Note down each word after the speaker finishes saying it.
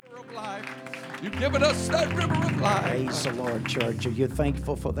You've given us that river of life. Praise the Lord, church. Are you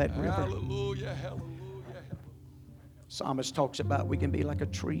thankful for that river? Hallelujah, hallelujah. Psalmist talks about we can be like a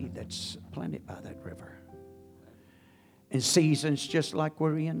tree that's planted by that river. In seasons just like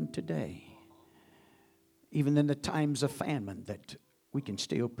we're in today. Even in the times of famine, that we can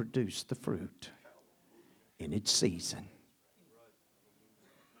still produce the fruit in its season.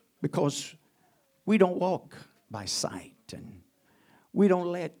 Because we don't walk by sight, and we don't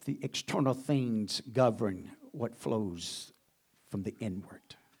let the external things govern what flows from the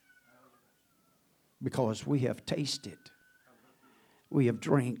inward. Because we have tasted, we have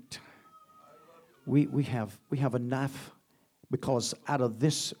drank, we have enough, because out of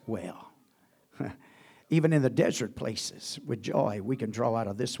this well, even in the desert places, with joy, we can draw out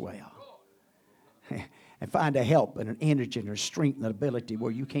of this well. And find a help and an energy and a strength and an ability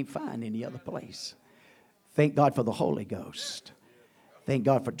where you can't find any other place. Thank God for the Holy Ghost. Thank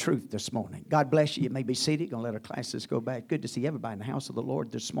God for truth this morning. God bless you. You may be seated. Going to let our classes go back. Good to see everybody in the house of the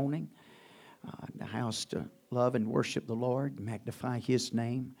Lord this morning. The house to love and worship the Lord, magnify His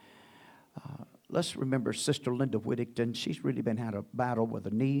name. Let's remember Sister Linda Whittington. She's really been had a battle with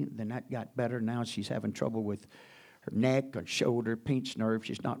a knee. Then that got better. Now she's having trouble with her neck, her shoulder, pinched nerve.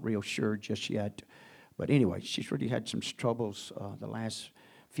 She's not real sure just yet. But anyway, she's really had some troubles the last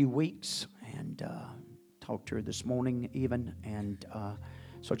few weeks. And talked to her this morning even. And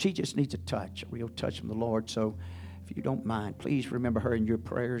so she just needs a touch, a real touch from the Lord. So if you don't mind, please remember her in your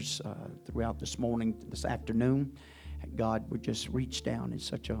prayers throughout this morning, this afternoon. And God would just reach down in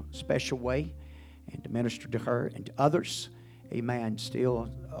such a special way and to minister to her and to others. Amen. Still,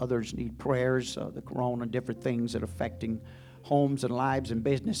 others need prayers. The corona and different things that are affecting homes and lives and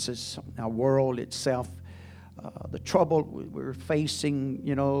businesses, our world itself. The trouble we're facing,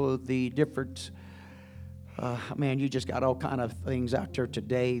 you know, the different... man, you just got all kind of things out there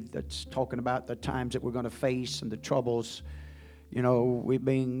today that's talking about the times that we're going to face and the troubles. You know,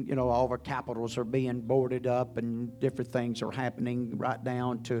 all of our capitals are being boarded up and different things are happening, right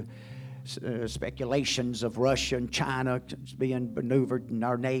down to speculations of Russia and China being maneuvered, and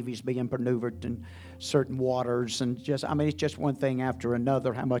our navies being maneuvered in certain waters. And just, I mean, it's just one thing after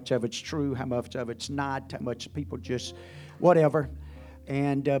another. How much of it's true, how much of it's not, how much people just, whatever.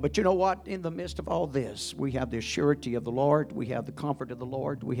 And but you know what? In the midst of all this, we have the surety of the Lord. We have the comfort of the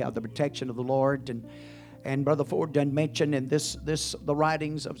Lord. We have the protection of the Lord. And Brother Ford done mention in the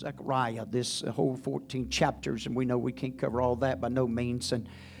writings of Zechariah, this whole 14 chapters, and we know we can't cover all that by no means.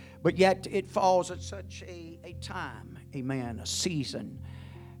 But yet it falls at such a time, amen, a season,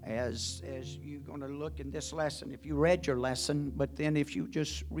 as you're going to look in this lesson. If you read your lesson, but then if you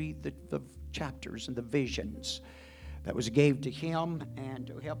just read the chapters and the visions that was gave to him and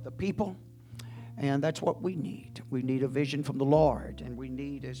to help the people. And that's what we need. We need a vision from the Lord. And we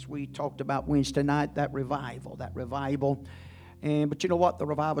need, as we talked about Wednesday night, that revival. But you know what? The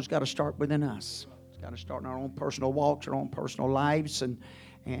revival's got to start within us. It's got to start in our own personal walks, our own personal lives, and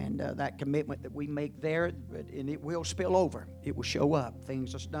that commitment that we make there. And it will spill over. It will show up.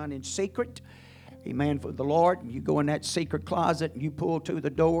 Things that's done in secret, amen, for the Lord. And you go in that secret closet and you pull to the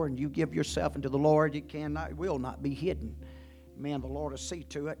door and you give yourself into the Lord. It will not be hidden. Amen. The Lord will see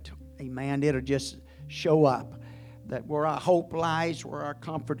to it. Amen. It'll just show up. That where our hope lies, where our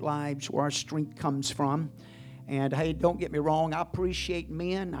comfort lies, where our strength comes from. And hey, don't get me wrong. I appreciate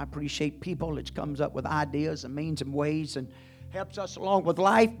men. I appreciate people that comes up with ideas and means and ways and helps us along with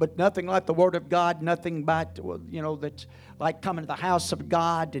life, but nothing like the Word of God, nothing but, you know, that's like coming to the house of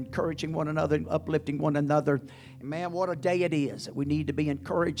God, encouraging one another, and uplifting one another. And man, what a day it is that we need to be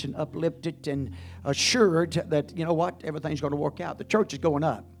encouraged and uplifted and assured that, you know what, everything's going to work out. The church is going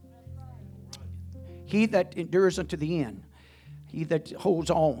up. He that endures unto the end, he that holds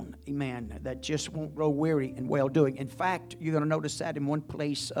on, amen, that just won't grow weary in well-doing. In fact, you're going to notice that in one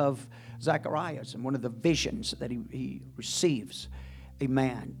place of Zacharias, and one of the visions that he receives,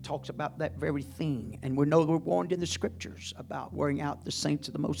 amen, talks about that very thing. And we know we're warned in the Scriptures about wearing out the saints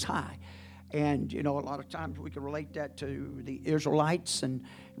of the Most High. And, you know, a lot of times we can relate that to the Israelites, and it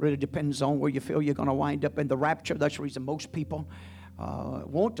really depends on where you feel you're going to wind up in the rapture. That's the reason most people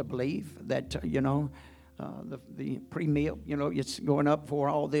want to believe that, the pre-meal, you know, it's going up for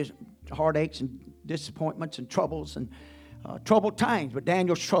all these heartaches and disappointments and troubles and troubled times. But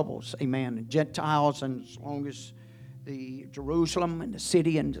Daniel's troubles, amen, and Gentiles, and as long as the Jerusalem and the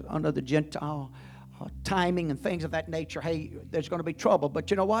city and under the Gentile timing and things of that nature, hey, there's going to be trouble. But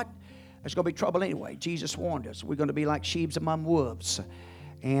you know what? There's going to be trouble anyway. Jesus warned us. We're going to be like sheep among wolves.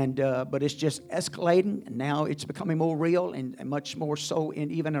 But it's just escalating, and now it's becoming more real, and much more so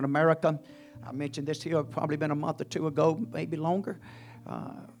even in America. I mentioned this here probably been a month or two ago, maybe longer.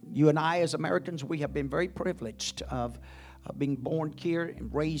 You and I, as Americans, we have been very privileged of being born here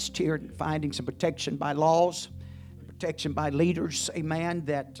and raised here and finding some protection by laws, protection by leaders, amen,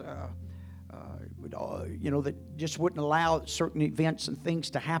 that that just wouldn't allow certain events and things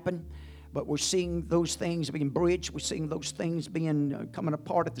to happen. But we're seeing those things being bridged. We're seeing those things being coming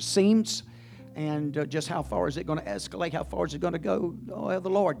apart at the seams. And just how far is it going to escalate? How far is it going to go? Well, the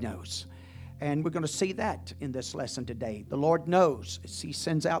Lord knows. And we're going to see that in this lesson today. The Lord knows as He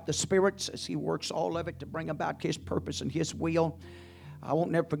sends out the spirits, as He works all of it to bring about His purpose and His will. I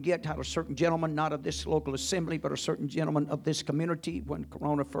won't never forget how a certain gentleman, not of this local assembly, but a certain gentleman of this community, when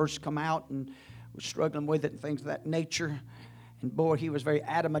Corona first come out and was struggling with it and things of that nature. And boy, he was very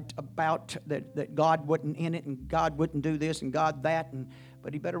adamant about that God wasn't in it and God wouldn't do this and God that.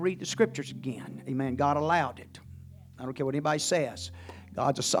 But he better read the scriptures again. Amen. God allowed it. I don't care what anybody says.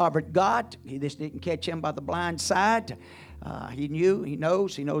 God's a sovereign God. This didn't catch him by the blind side. He knew, he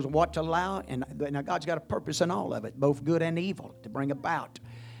knows what to allow. And now God's got a purpose in all of it, both good and evil, to bring about.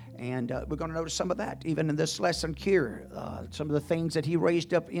 And we're going to notice some of that, even in this lesson here. Some of the things that he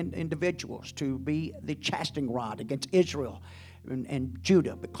raised up in individuals to be the chastening rod against Israel and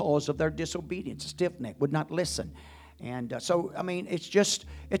Judah because of their disobedience, stiff-necked, would not listen. And so, I mean, it's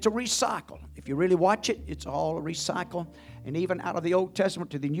a recycle. If you really watch it, it's all a recycle. And even out of the Old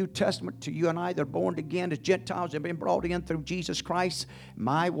Testament to the New Testament, to you and I, they're born again as Gentiles. They've been brought in through Jesus Christ.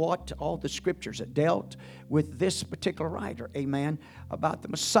 All the scriptures that dealt with this particular writer, amen, about the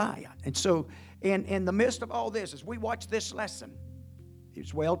Messiah. And so, in the midst of all this, as we watch this lesson,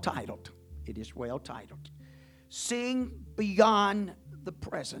 it's well titled. It is well titled. Seeing Beyond the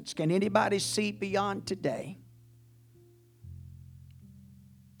Presence. Can anybody see beyond today?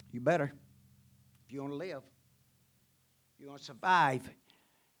 You better. If you want to live, if you want to survive,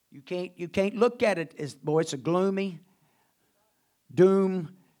 you can't look at it as, boy, it's a gloomy,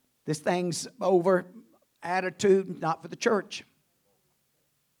 doom, this thing's over attitude, not for the church.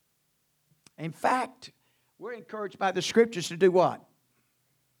 In fact, we're encouraged by the scriptures to do what?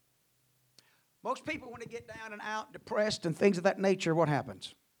 Most people, when they get down and out, depressed and things of that nature, what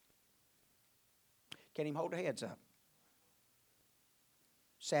happens? Can't even hold their heads up.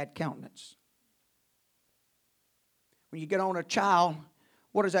 Sad countenance. When you get on a child,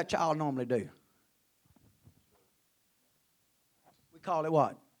 what does that child normally do? We call it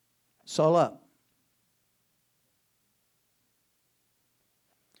what? Soul up.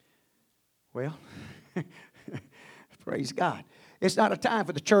 Well, praise God. It's not a time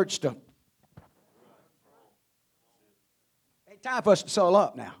for the church to. Ain't time for us to soul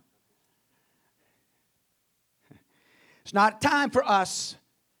up now. It's not time for us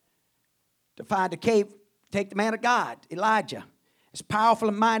to find a cave, take the man of God, Elijah. As powerful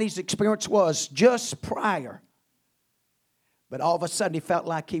and mighty his experience was just prior. But all of a sudden he felt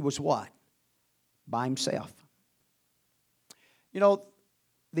like he was what? By himself. You know,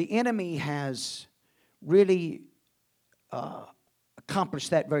 the enemy has really accomplished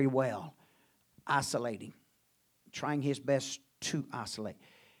that very well. Isolating. Trying his best to isolate.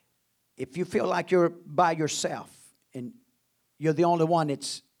 If you feel like you're by yourself and you're the only one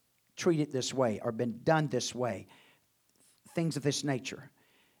that's treated this way or been done this way, things of this nature.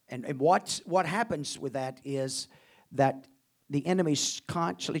 And what happens with that is that the enemy's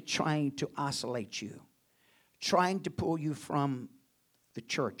constantly trying to isolate you, trying to pull you from the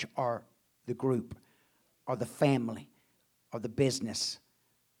church or the group or the family or the business.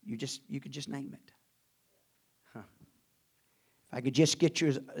 You could just name it. If I could just get you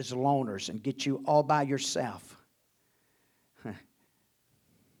as loners and get you all by yourself.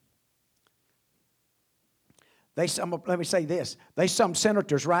 Let me say this. There's some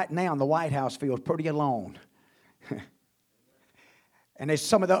senators right now in the White House feel pretty alone. And there's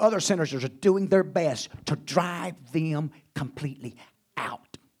some of the other senators are doing their best to drive them completely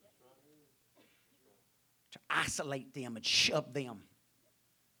out. To isolate them and shove them.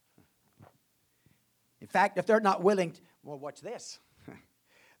 In fact, if they're not willing, well, what's this?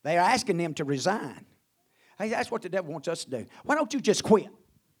 They are asking them to resign. Hey, that's what the devil wants us to do. Why don't you just quit?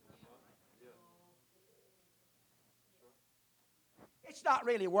 It's not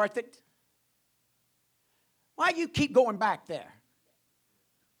really worth it. Why you keep going back there?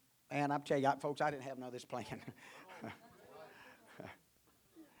 And I'm telling you, folks, I didn't have none of this plan.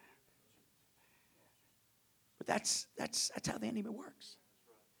 But that's how the enemy works.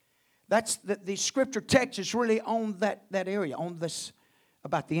 That's the scripture text is really on that area, on this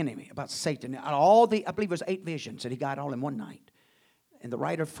about the enemy, about Satan. I believe it was 8 visions that he got all in one night. And the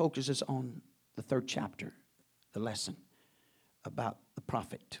writer focuses on the 3rd chapter, the lesson about the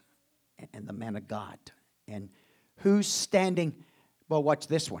prophet and the man of God. And who's standing Well, watch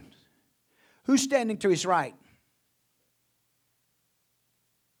this one. Who's standing to his right?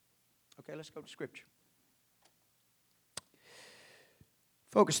 Okay, let's go to Scripture.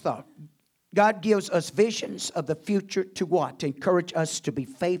 Focus thought. God gives us visions of the future to what? To encourage us to be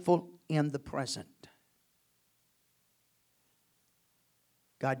faithful in the present.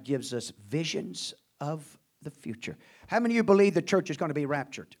 God gives us visions of the future. How many of you believe the church is going to be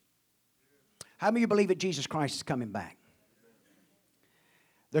raptured? How many of you believe that Jesus Christ is coming back?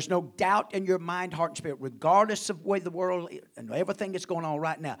 There's no doubt in your mind, heart, and spirit, regardless of where the world is and everything that's going on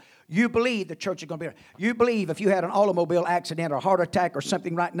right now. You believe the church is going to be. You believe if you had an automobile accident or a heart attack or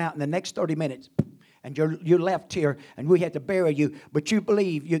something right now in the next 30 minutes, and you're left here and we had to bury you, but you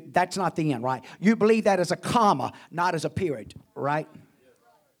believe that's not the end, right? You believe that as a comma, not as a period, right?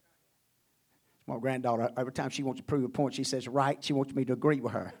 My granddaughter, every time she wants to prove a point, she says, right. She wants me to agree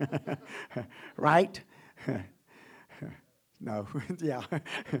with her. Right? No, yeah,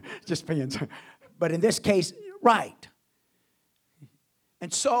 just depends. But in this case, right.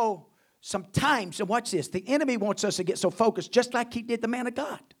 And so sometimes, and watch this, the enemy wants us to get so focused just like he did the man of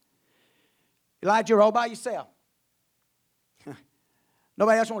God. Elijah, you're all by yourself.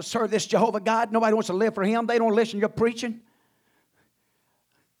 Nobody else wants to serve this Jehovah God. Nobody wants to live for him. They don't listen to your preaching.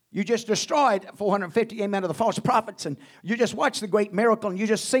 You just destroyed 450 amen of the false prophets, and you just watched the great miracle, and you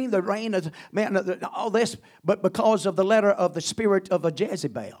just seen the reign of all this, but because of the letter of the spirit of a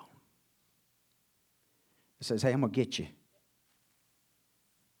Jezebel. It says, hey, I'm going to get you.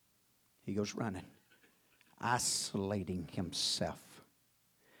 He goes running, isolating himself.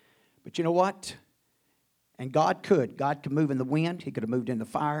 But you know what? And God could move in the wind. He could have moved in the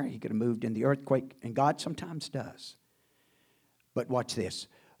fire. He could have moved in the earthquake. And God sometimes does. But watch this.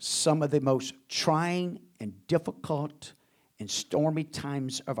 Some of the most trying and difficult and stormy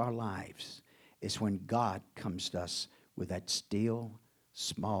times of our lives is when God comes to us with that still,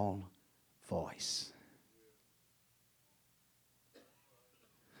 small voice.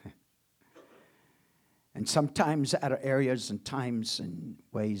 And sometimes out of areas and times and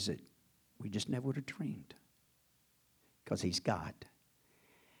ways that we just never would have dreamed. Because he's God.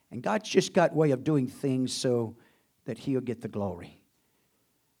 And God's just got a way of doing things so that he'll get the glory.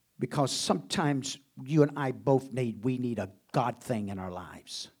 Because sometimes you and I both need a God thing in our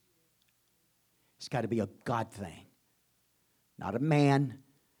lives. It's got to be a God thing. Not a man.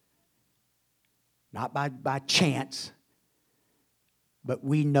 Not by chance. But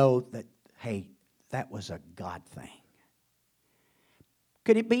we know that, hey, that was a God thing.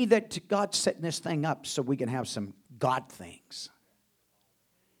 Could it be that God's setting this thing up so we can have some God things?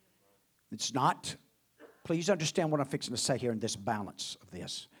 It's not. Please understand what I'm fixing to say here in this balance of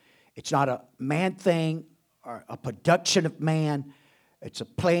this. It's not a man thing or a production of man. It's a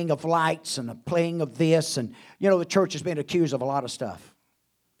playing of lights and a playing of this. And, you know, the church has been accused of a lot of stuff.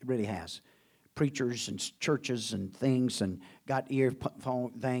 It really has. Preachers and churches and things and got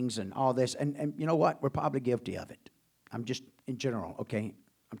earphone things and all this. And you know what? We're probably guilty of it. I'm just in general, okay?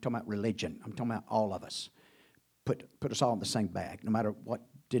 I'm talking about religion. I'm talking about all of us. Put us all in the same bag, no matter what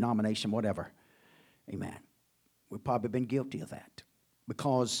denomination, whatever. Amen. We've probably been guilty of that.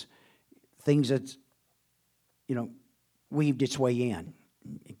 Because things that, you know, weaved its way in,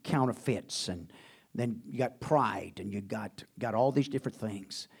 counterfeits, and then you got pride, and you got all these different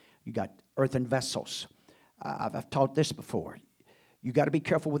things. You got earthen vessels. I've taught this before. You got to be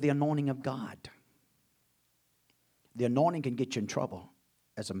careful with the anointing of God. The anointing can get you in trouble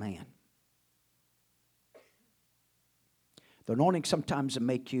as a man. The anointing sometimes will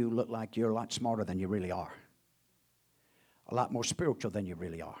make you look like you're a lot smarter than you really are. A lot more spiritual than you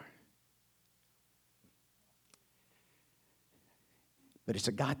really are. But it's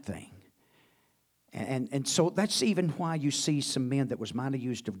a God thing. And so that's even why you see some men that was mighty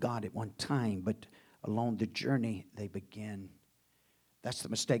used of God at one time, but along the journey they begin. That's the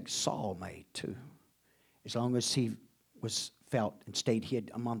mistake Saul made too. As long as he was felt and stayed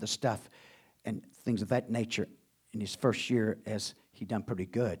hid among the stuff and things of that nature in his first year, as he done pretty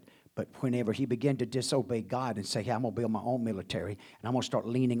good. But whenever he began to disobey God and say, hey, I'm going to build my own military, and I'm going to start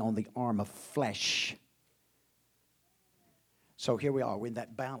leaning on the arm of flesh. So here we are, we're in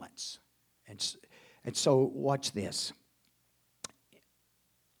that balance. And so watch this.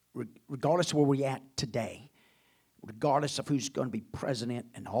 Regardless of where we're at today, regardless of who's going to be president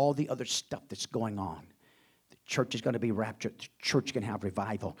and all the other stuff that's going on, the church is going to be raptured. The church can have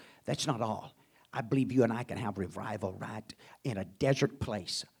revival. That's not all. I believe you and I can have revival right in a desert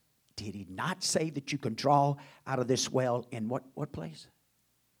place. Did he not say that you can draw out of this well in what place?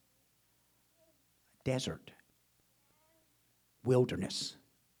 Desert. Wilderness.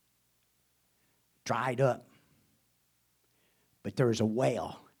 Dried up. But there is a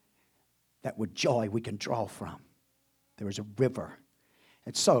well that with joy we can draw from. There is a river.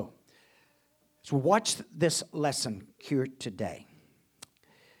 And so, as we watch this lesson here today,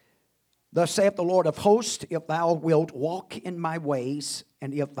 thus saith the Lord of hosts, if thou wilt walk in my ways,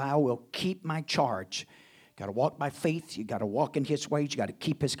 and if thou wilt keep my charge. You got to walk by faith. You got to walk in His ways. You got to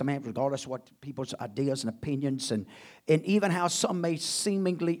keep His commandments, regardless of what people's ideas and opinions, and even how some may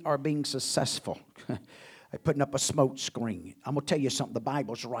seemingly are being successful. They're putting up a smoke screen. I'm going to tell you something. The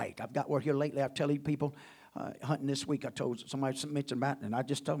Bible's right. We're here lately. I tell you people, hunting this week, I told somebody mentioned about it, and I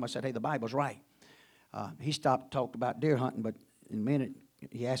just told him, I said, hey, the Bible's right. He stopped talking about deer hunting, but in a minute,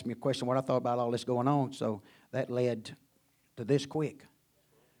 he asked me a question, what I thought about all this going on, so that led to this quick.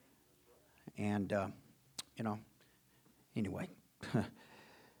 And, anyway.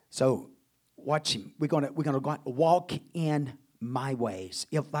 So, watch him. We're going to go out, walk in my ways.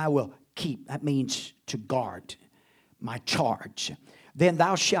 If I will keep, that means to guard my charge. Then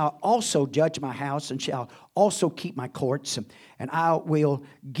thou shalt also judge my house, and shalt also keep my courts, and I will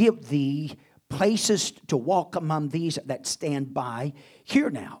give thee places to walk among these that stand by. Hear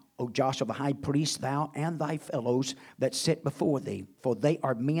now, O Joshua the high priest, thou and thy fellows that sit before thee, for they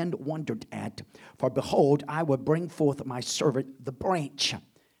are men wondered at. For behold, I will bring forth my servant the branch.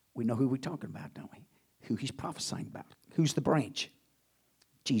 We know who we're talking about, don't we? Who he's prophesying about. Who's the branch?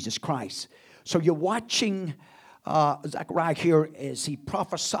 Jesus Christ. So you're watching Zechariah here as he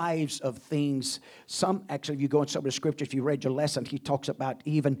prophesies of things. Some, actually, if you go in some of the scriptures, if you read your lesson, he talks about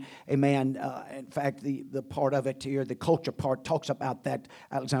even a man, in fact, the part of it here, the culture part, talks about that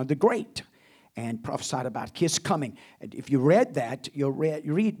Alexander the Great and prophesied about his coming. And if you read that, you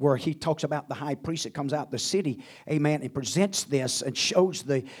read where he talks about the high priest that comes out the city, amen, and presents this and shows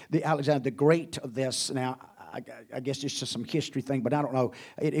the Alexander the Great of this. Now, I guess it's just some history thing, but I don't know.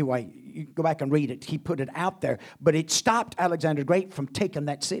 Anyway, you go back and read it. He put it out there. But it stopped Alexander the Great from taking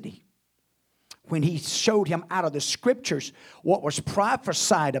that city. When he showed him out of the scriptures what was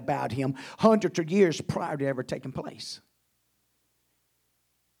prophesied about him hundreds of years prior to ever taking place.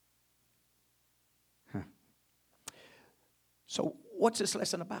 So what's this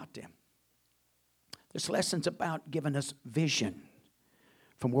lesson about then? This lesson's about giving us vision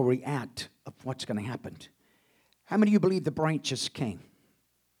from where we're at of what's going to happen. How many of you believe the branches came?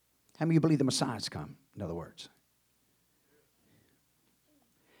 How many of you believe the Messiah's come, in other words?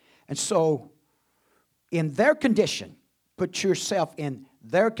 And so, in their condition, put yourself in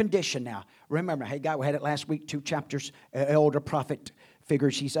their condition now. Remember, Haggai, we had it last week, 2 chapters, elder prophet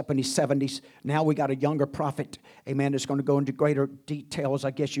figures. He's up in his 70s. Now we got a younger prophet, amen, that's going to go into greater details,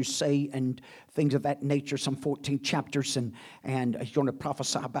 I guess you say, and things of that nature, some 14 chapters, and he's going to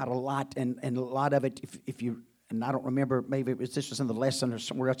prophesy about a lot, and a lot of it, if you, and I don't remember, maybe this was in the lesson or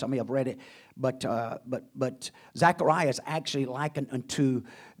somewhere else, I may have read it, but Zechariah is actually likened unto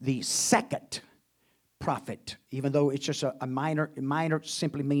the second prophet, even though it's just a minor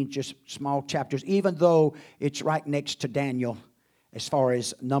simply means just small chapters, even though it's right next to Daniel as far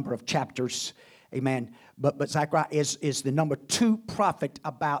as number of chapters, amen. But Zechariah is the number 2 prophet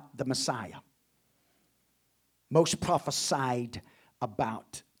about the Messiah. Most prophesied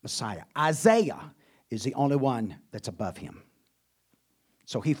about Messiah. Isaiah is the only one that's above him.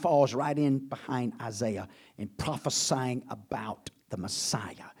 So he falls right in behind Isaiah in prophesying about the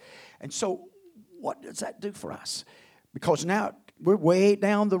Messiah. And so what does that do for us? Because now we're way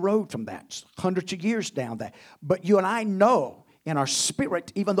down the road from that, hundreds of years down that. But you and I know in our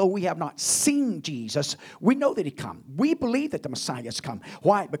spirit, even though we have not seen Jesus, we know that He come. We believe that the Messiah has come.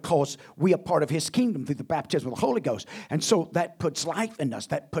 Why? Because we are part of His kingdom through the baptism of the Holy Ghost. And so that puts life in us.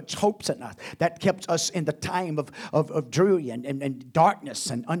 That puts hopes in us. That keeps us in the time of dreary and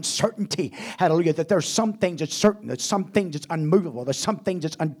darkness and uncertainty. Hallelujah. That there's some things that's certain. There's some things that's unmovable. There's some things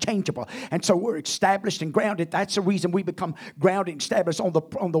that's unchangeable. And so we're established and grounded. That's the reason we become grounded and established on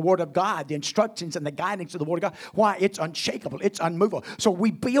the Word of God, the instructions and the guidance of the Word of God. Why? It's unshakable. It's unmovable. So we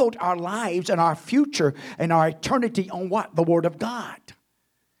build our lives and our future and our eternity on what? The Word of God.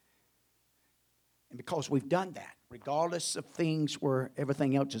 And because we've done that, regardless of things where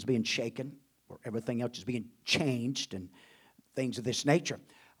everything else is being shaken, where everything else is being changed and things of this nature,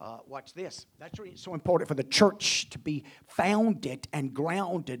 watch this. That's why it's so important for the church to be founded and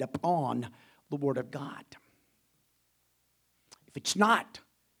grounded upon the Word of God. If it's not,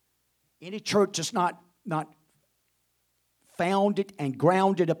 any church that's not founded and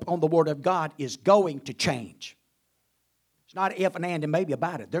grounded upon the Word of God is going to change. It's not if and maybe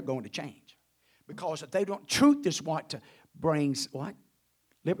about it. They're going to change. Because if they don't, truth is what brings what?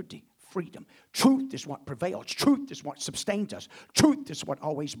 Liberty, freedom. Truth is what prevails. Truth is what sustains us. Truth is what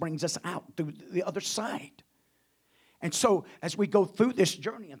always brings us out through the other side. And so, as we go through this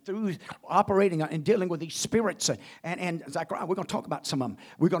journey and through operating and dealing with these spirits, and Zechariah, we're going to talk about some of them.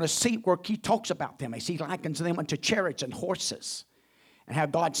 We're going to see where he talks about them as he likens them unto chariots and horses, and how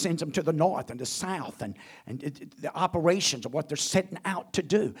God sends them to the north and the south, and the operations of what they're setting out to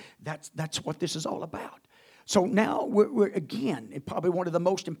do. That's what this is all about. So now we're again in probably one of the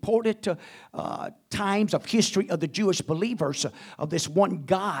most important times of history of the Jewish believers of this one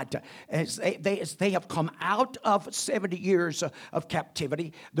God. As they have come out of 70 years of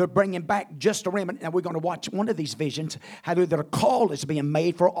captivity, they're bringing back just a remnant. Now we're going to watch one of these visions, how their call is being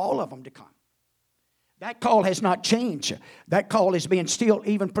made for all of them to come. That call has not changed. That call is being still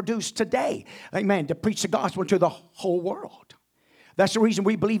even produced today. Amen. To preach the gospel to the whole world. That's the reason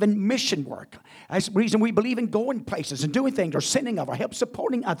we believe in mission work. That's the reason we believe in going places and doing things or sending of or help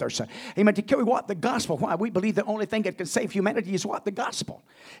supporting others. Amen. To carry what? The gospel. Why? We believe the only thing that can save humanity is what? The gospel.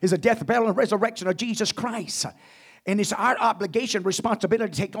 Is the death, burial, and resurrection of Jesus Christ. And it's our obligation,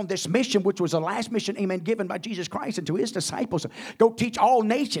 responsibility to take on this mission, which was the last mission, amen, given by Jesus Christ and to his disciples. Go teach all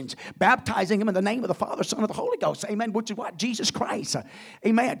nations, baptizing them in the name of the Father, Son, and the Holy Ghost, amen, which is what? Jesus Christ,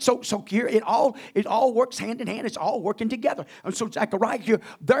 amen. So here it all works hand in hand. It's all working together. And so Zechariah here,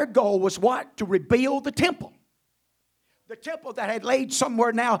 their goal was what? To rebuild the temple. The temple that had laid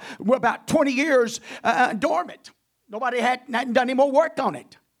somewhere now about 20 years dormant. Nobody hadn't done any more work on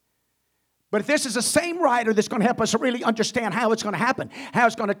it. But if this is the same writer that's going to help us really understand how it's going to happen, how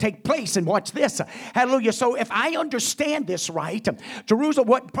it's going to take place, and watch this. Hallelujah. So if I understand this right, Jerusalem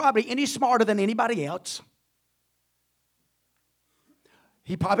wasn't probably any smarter than anybody else.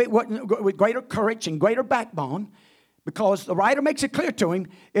 He probably wasn't with greater courage and greater backbone, because the writer makes it clear to him,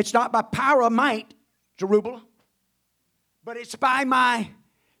 it's not by power or might, Zerubbabel, but it's by my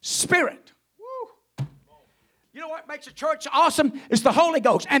spirit. You know what makes a church awesome? It's the Holy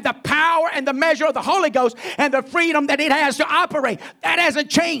Ghost and the power and the measure of the Holy Ghost and the freedom that it has to operate. That hasn't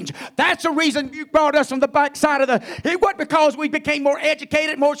changed. That's the reason you brought us from the backside of it wasn't because we became more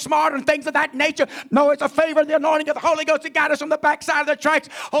educated, more smart, and things of that nature. No, it's a favor of the anointing of the Holy Ghost that got us from the backside of the tracks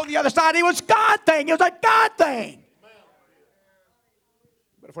on the other side. It was God thing. It was a God thing.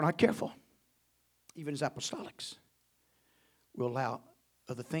 But if we're not careful, even as apostolics, we'll allow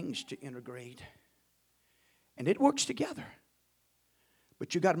other things to integrate. And it works together.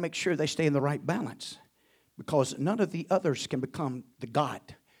 But you got to make sure they stay in the right balance, because none of the others can become the God.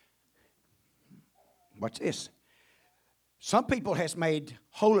 Watch this. Some people has made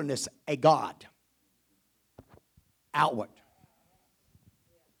holiness a God. Outward.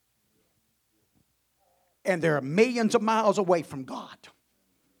 And they're millions of miles away from God.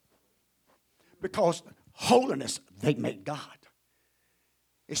 Because holiness, they made God.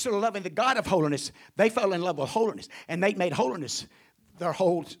 Instead of loving the God of holiness, they fell in love with holiness. And they made holiness their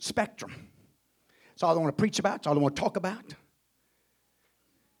whole spectrum. That's all they want to preach about. That's all they want to talk about.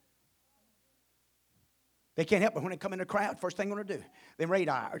 They can't help it when they come in the crowd. First thing they're going to do, they raise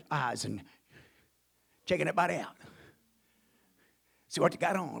our eyes and checking everybody out. See what they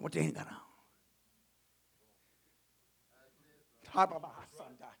got on, what they ain't got on.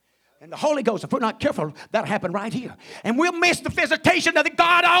 And the Holy Ghost, if we're not careful, that'll happen right here. And we'll miss the visitation of the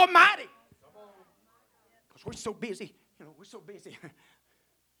God Almighty. Because we're so busy. We're so busy.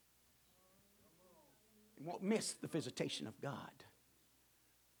 We won't miss the visitation of God.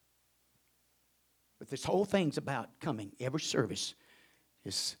 But this whole thing's about coming. Every service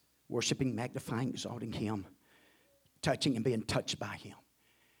is worshiping, magnifying, exalting Him, touching and being touched by Him.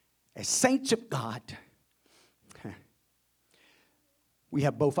 As saints of God, we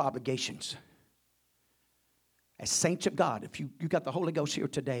have both obligations. As saints of God, if you got the Holy Ghost here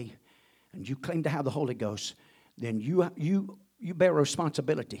today and you claim to have the Holy Ghost, then you bear a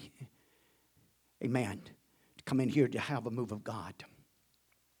responsibility, amen, to come in here to have a move of God.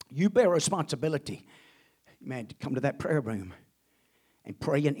 You bear a responsibility, amen, to come to that prayer room and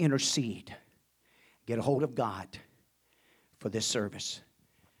pray and intercede. Get a hold of God for this service.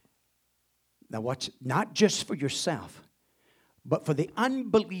 Now watch, not just for yourself, but for the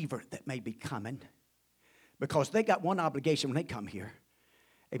unbeliever that may be coming, because they got one obligation when they come here,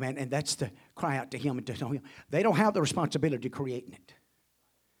 amen, and that's to cry out to Him and to know Him. They don't have the responsibility of creating it.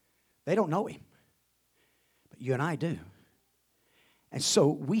 They don't know Him, but you and I do. And so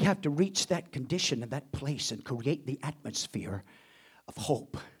we have to reach that condition and that place and create the atmosphere of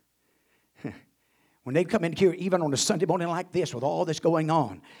hope. When they come in here, even on a Sunday morning like this, with all this going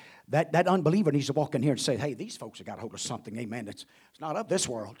on, that unbeliever needs to walk in here and say, hey, these folks have got hold of something, amen, it's not of this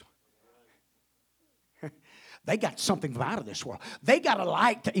world. They got something from out of this world. They got a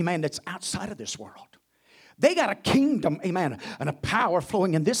light, amen, that's outside of this world. They got a kingdom, amen, and a power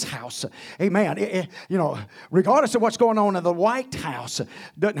flowing in this house, amen. Regardless of what's going on in the White House,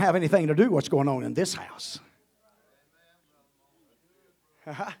 doesn't have anything to do with what's going on in this house.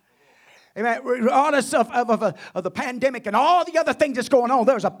 Amen. Regardless of the pandemic and all the other things that's going on,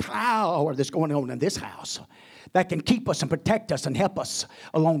 there's a power that's going on in this house that can keep us and protect us and help us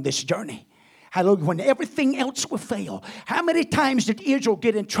along this journey. Hallelujah. When everything else will fail. How many times did Israel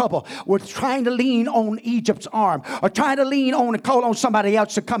get in trouble with trying to lean on Egypt's arm or trying to lean on and call on somebody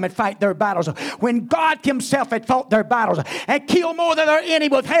else to come and fight their battles? When God himself had fought their battles and killed more than their enemy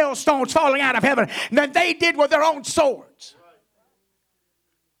with hailstones falling out of heaven than they did with their own swords.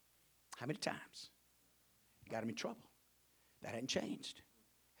 How many times? You got him in trouble. That hadn't changed.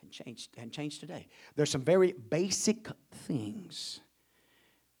 Hadn't changed today. There's some very basic things.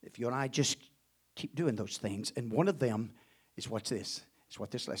 If you and I just keep doing those things, and one of them is what's this? It's what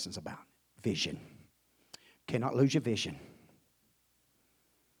this lesson's about. Vision. Cannot lose your vision.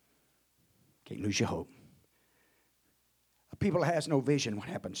 Can't lose your hope. A people that has no vision, what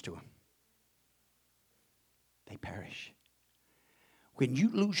happens to them? They perish. When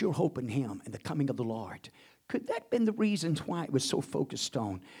you lose your hope in him and the coming of the Lord, could that have been the reason why it was so focused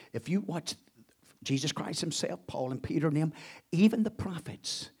on? If you watch Jesus Christ himself, Paul and Peter and them, even the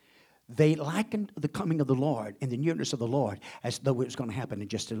prophets, they likened the coming of the Lord and the nearness of the Lord as though it was going to happen in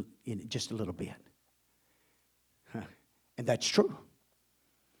just a little bit. And that's true.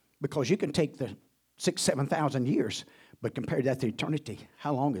 Because you can take the 6,000-7,000 years, but compare that to eternity,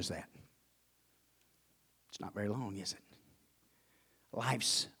 how long is that? It's not very long, is it?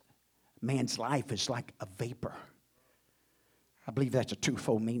 Man's life is like a vapor. I believe that's a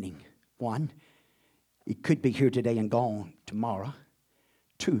twofold meaning. One, it could be here today and gone tomorrow.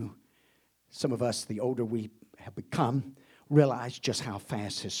 Two, some of us, the older we have become, realize just how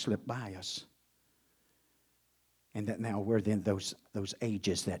fast has slipped by us. And that now we're in those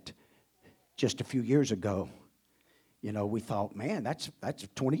ages that just a few years ago, we thought, man, that's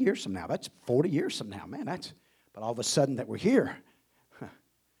 20 years from now. That's 40 years from now, man. But all of a sudden that we're here.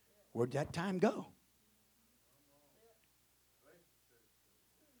 Where'd that time go?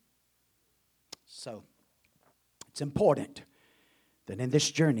 So, it's important that in this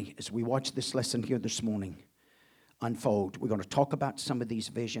journey, as we watch this lesson here this morning unfold, we're going to talk about some of these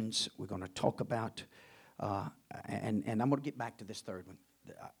visions. We're going to talk about, and I'm going to get back to this third one.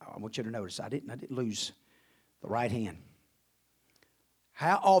 I want you to notice I didn't lose the right hand.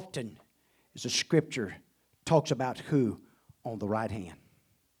 How often is the scripture talks about who on the right hand?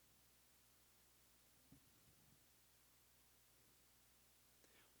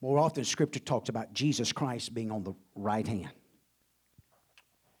 More often, Scripture talks about Jesus Christ being on the right hand.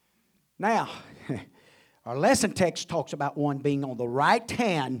 Now, our lesson text talks about one being on the right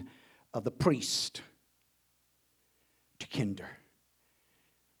hand of the priest to kinder.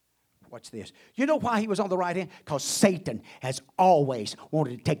 Watch this. You know why he was on the right hand? Because Satan has always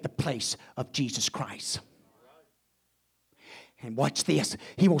wanted to take the place of Jesus Christ. And watch this.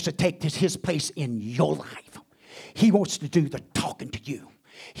 He wants to take his place in your life. He wants to do the talking to you.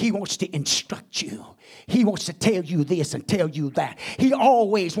 He wants to instruct you. He wants to tell you this and tell you that. He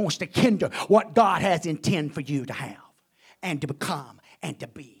always wants to kindle what God has intended for you to have and to become and to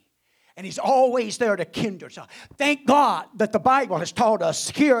be. And he's always there to kindle. So thank God that the Bible has taught us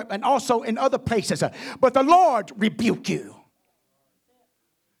here and also in other places. But the Lord rebuke you.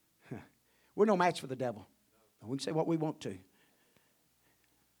 We're no match for the devil. We can say what we want to.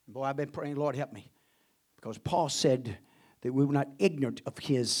 Boy, I've been praying, Lord, help me. Because Paul said that we were not ignorant of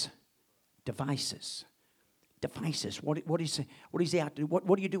his devices. Devices. What is he out to do? What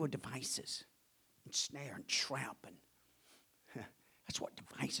do you do with devices? And snare and trap. And that's what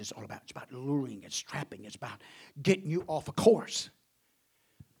devices are all about. It's about luring and strapping. It's about getting you off a course.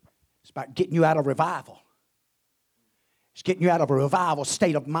 It's about getting you out of revival. It's getting you out of a revival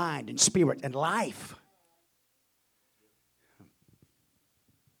state of mind and spirit and life.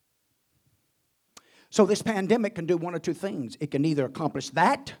 So this pandemic can do one or two things. It can either accomplish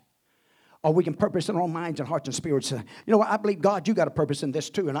that, or we can purpose in our own minds and hearts and spirits. You know what? I believe, God, you got a purpose in this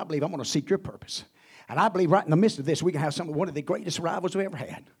too, and I believe I'm going to seek your purpose. And I believe right in the midst of this, we can have one of the greatest revivals we ever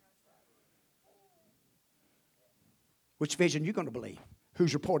had. Which vision are you going to believe?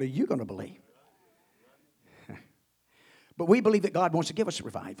 Whose report are you going to believe? But we believe that God wants to give us a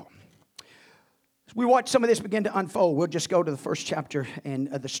revival. As we watch some of this begin to unfold, we'll just go to the first chapter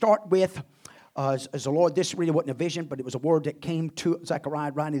and to start with. As the Lord, this really wasn't a vision, but it was a word that came to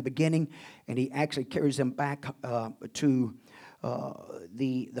Zechariah right in the beginning, and he actually carries them back to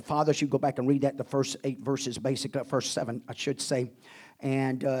the fathers. You go back and read that, the first 8 verses, basically, first 7, I should say.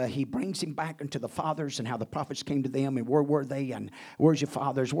 And he brings him back into the fathers and how the prophets came to them and where were they and where's your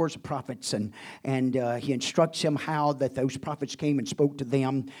fathers, where's the prophets, and he instructs him how that those prophets came and spoke to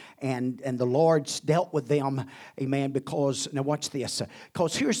them, and the Lord's dealt with them, amen. Because now watch this,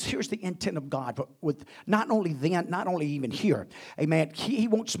 because here's the intent of God, but with not only then, not only even here, amen. He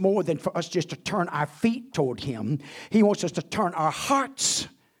wants more than for us just to turn our feet toward Him. He wants us to turn our hearts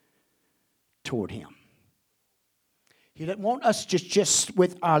toward Him. He doesn't want us just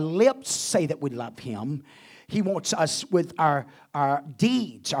with our lips say that we love Him. He wants us with our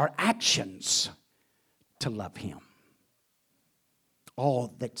deeds, our actions, to love Him.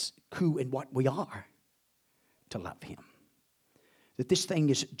 All that's who and what we are, to love Him. That this thing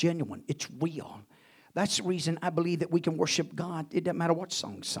is genuine, it's real. That's the reason I believe that we can worship God. It doesn't matter what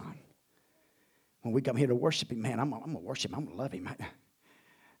song's sung. When we come here to worship Him, man, I'm going to worship Him, I'm going to love Him.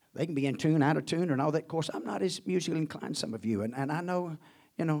 They can be in tune, out of tune, and all that. Of course, I'm not as musically inclined as some of you. And I know,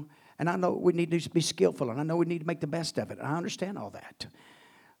 and I know we need to be skillful, and I know we need to make the best of it. And I understand all that.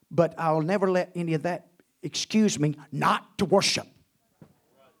 But I'll never let any of that excuse me not to worship.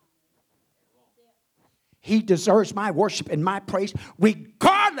 He deserves my worship and my praise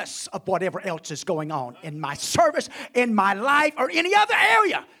regardless of whatever else is going on in my service, in my life, or any other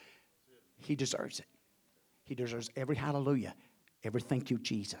area. He deserves it. He deserves every hallelujah. Every thank you,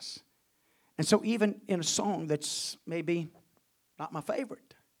 Jesus. And so even in a song that's maybe not my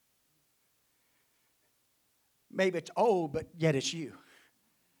favorite. Maybe it's old, but yet it's you.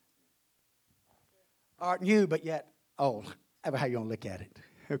 Or new, but yet old. However how you want to look at it.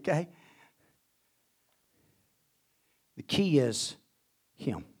 Okay? The key is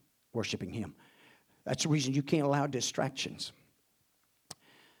Him. Worshiping Him. That's the reason you can't allow distractions.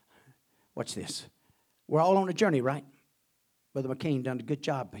 Watch this. We're all on a journey, right? Brother McCain done a good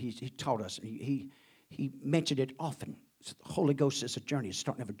job. He taught us. He mentioned it often. So the Holy Ghost is a journey. It's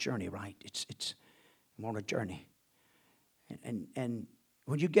starting to have a journey, right? I'm on a journey. And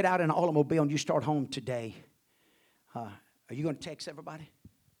when you get out in an automobile and you start home today, are you going to text everybody?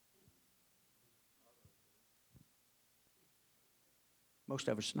 Most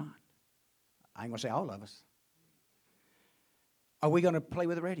of us not. I ain't going to say all of us. Are we going to play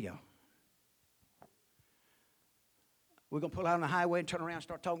with the radio? We're going to pull out on the highway and turn around and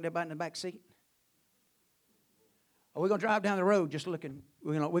start talking to everybody in the back seat? Or we're going to drive down the road just looking?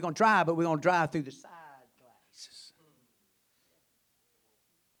 We're going to drive, but we're going to drive through the side glasses.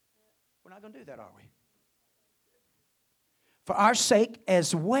 We're not going to do that, are we? For our sake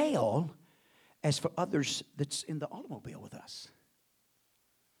as well as for others that's in the automobile with us.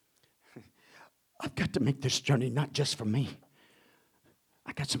 I've got to make this journey not just for me.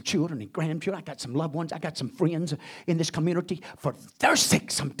 I got some children and grandchildren. I got some loved ones. I got some friends in this community. For their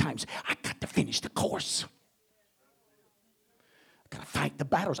sake, sometimes I got to finish the course. I got to fight the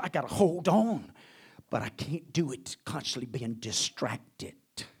battles. I got to hold on. But I can't do it constantly being distracted.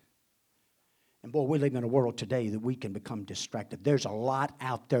 And boy, we live in a world today that we can become distracted. There's a lot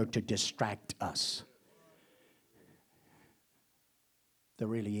out there to distract us. There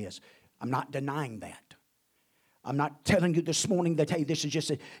really is. I'm not denying that. I'm not telling you this morning that, hey, this is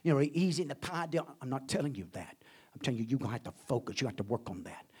just easy in the pie deal. I'm not telling you that. I'm telling you, you're going to have to focus. You have to work on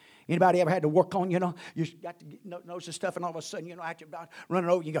that. Anybody ever had to work on, you got to notice the stuff, and all of a sudden, after about running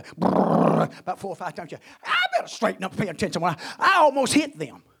over, you go, about 4 or 5 times, I better straighten up and pay attention. When I almost hit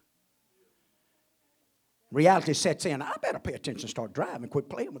them. Reality sets in. I better pay attention and start driving. Quit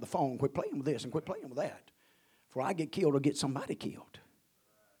playing with the phone. Quit playing with this and quit playing with that. Before I get killed or get somebody killed.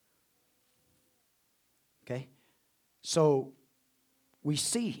 Okay? So we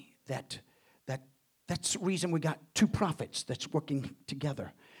see that's the reason we got 2 prophets that's working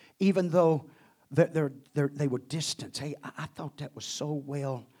together. Even though they were distant. Hey, I thought that was so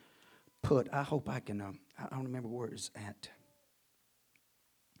well put. I hope I can, I don't remember where it's at.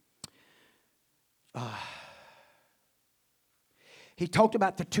 He talked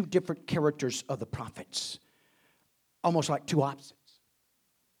about the 2 different characters of the prophets. Almost like 2 opposites.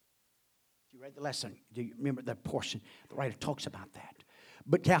 You read the lesson. Do you remember that portion? The writer talks about that.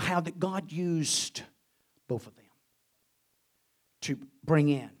 But how that God used both of them to bring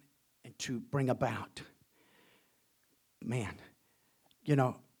in and to bring about. Man,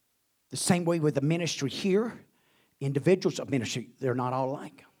 the same way with the ministry here, individuals of ministry, they're not all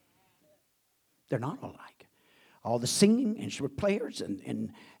alike. They're not all alike. All the singing, instrument players,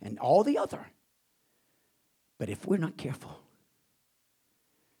 and all the other. But if we're not careful,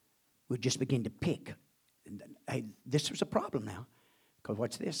 we'll just begin to pick. Hey, this was a problem now. Because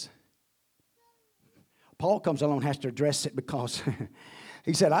what's this? Paul comes along and has to address it because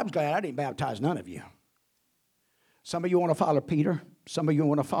he said, I was glad I didn't baptize none of you. Some of you want to follow Peter. some of you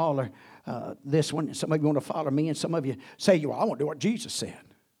want to follow this one. Some of you want to follow me. And some of you say, well, I want to do what Jesus said.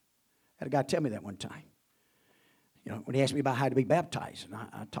 I had a guy tell me that one time. You know, when he asked me about how to be baptized, and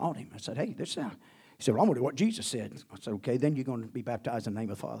I taught him. I said, hey, this is how. He said, well, I'm going to do what Jesus said. I said, okay, then you're going to be baptized in the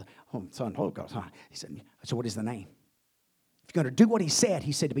name of the Father, Son, Holy Ghost. He said, what is the name? If you're going to do what he said,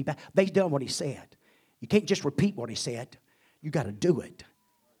 he said to be baptized. They've done what he said. You can't just repeat what he said. You got to do it.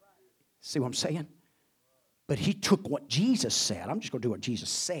 See what I'm saying? But he took what Jesus said. I'm just going to do what Jesus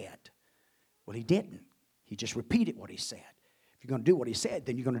said. Well, he didn't. He just repeated what he said. If you're going to do what he said,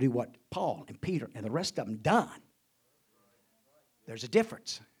 then you're going to do what Paul and Peter and the rest of them done. There's a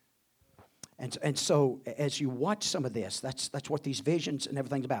difference. And so as you watch some of this, that's what these visions and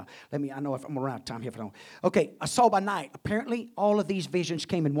everything's about. I know if I'm around time here if I don't. Okay, I saw by night. Apparently, all of these visions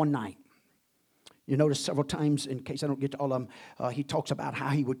came in one night. You notice several times, in case I don't get to all of them, he talks about how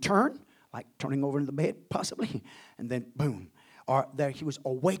he would turn, like turning over in the bed, possibly, and then boom. Or there he was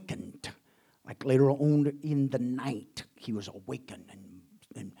awakened, like later on in the night, he was awakened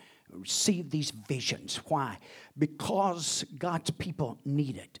and received these visions. Why? Because God's people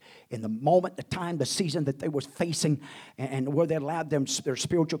need it. In the moment, the time, the season that they were facing, and where they allowed them, their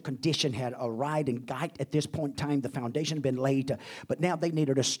spiritual condition had arrived and guided at this point in time. The foundation had been laid, but now they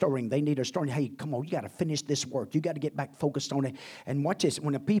needed a stirring. They needed a stirring. Hey, come on, you got to finish this work. You got to get back focused on it. And watch this.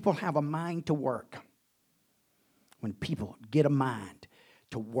 When the people have a mind to work, when people get a mind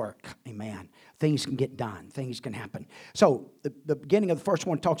to work, amen, things can get done. Things can happen. So the beginning of the first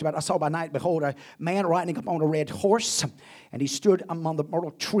one talks about, I saw by night, behold, a man riding upon a red horse, and he stood among the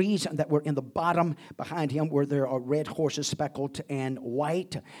myrtle trees that were in the bottom. Behind him were there are red horses, speckled and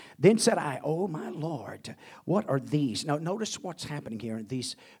white. Then said I, oh my Lord, what are these? Now notice what's happening here in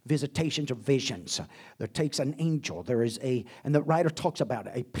these visitations or visions. There takes an angel. There is and the writer talks about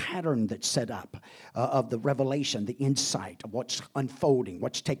a pattern that's set up of the revelation, the insight of what's unfolding,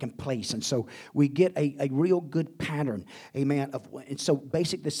 what's taking place. And so we get a real good pattern, amen. And so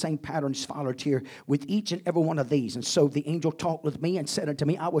basically the same pattern is followed here with each and every one of these. And so the angel talked with me and said unto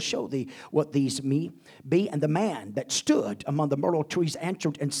me, I will show thee what these be. And the man that stood among the myrtle trees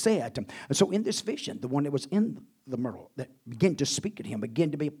answered and said, and so in this vision, the one that was in the myrtle that began to speak to him, began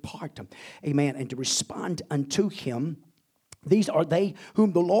to be a part, amen, and to respond unto him. These are they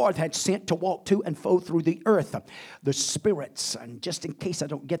whom the Lord had sent to walk to and fro through the earth, the spirits. And just in case I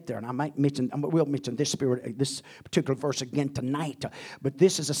don't get there, and I will mention this spirit, this particular verse again tonight. But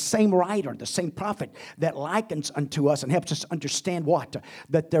this is the same writer, the same prophet that likens unto us and helps us understand what?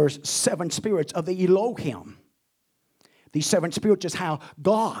 That there's 7 spirits of the Elohim. These 7 spirits is how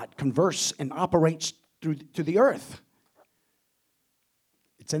God converses and operates to the earth.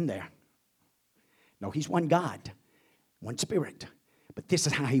 It's in there. No, he's one God. One spirit. But this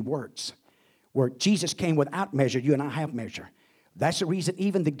is how he works. Where Jesus came without measure, you and I have measure. That's the reason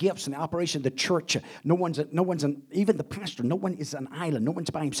even the gifts and the operation of the church, even the pastor, no one is an island. No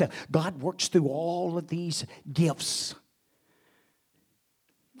one's by himself. God works through all of these gifts.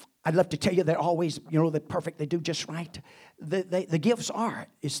 I'd love to tell you they're always, they're perfect. They do just right. The gifts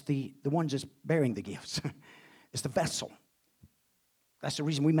is the ones that's bearing the gifts. It's the vessel. That's the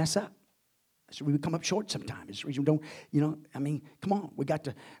reason we mess up. That's the reason we come up short sometimes. It's the reason we don't, come on. We got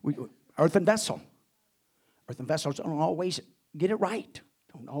to, earthen vessel. Earthen vessels don't always get it right.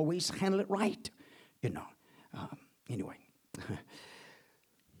 Don't always handle it right. Anyway.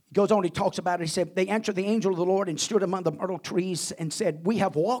 He goes on, he talks about it. He said, they answered the angel of the Lord and stood among the myrtle trees and said, we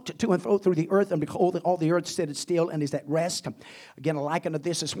have walked to and fro through the earth, and behold, all the earth stood still and is at rest. Again, a liken of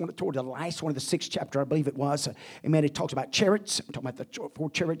this is toward the last one of the 6th chapter, I believe it was. Amen. It talks about chariots. I'm talking about the 4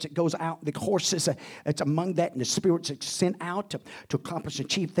 chariots that goes out, the horses that's among that, and the spirits that's sent out to accomplish and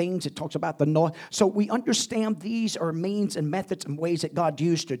achieve things. It talks about the north. So we understand these are means and methods and ways that God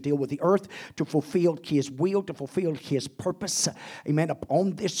used to deal with the earth, to fulfill his will, to fulfill his purpose. Amen.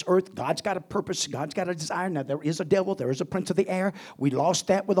 Upon this earth, God's got a purpose. God's got a desire. Now, there is a devil. There is a prince of the air. We lost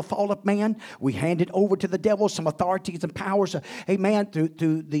that with the fall of man. We handed over to the devil some authorities and powers, amen, through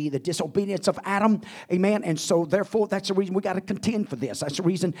the disobedience of Adam, amen. And so, therefore, that's the reason we got to contend for this. That's the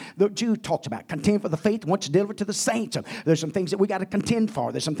reason the Jude talks about contend for the faith once delivered to the saints. There's some things that we got to contend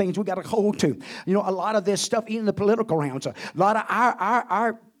for. There's some things we got to hold to. A lot of this stuff, even in the political realms, a lot of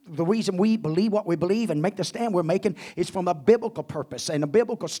our the reason we believe what we believe and make the stand we're making is from a biblical purpose and a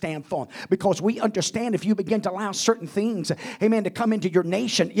biblical standpoint. Because we understand if you begin to allow certain things, amen, to come into your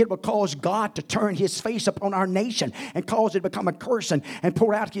nation, it will cause God to turn his face upon our nation and cause it to become a curse and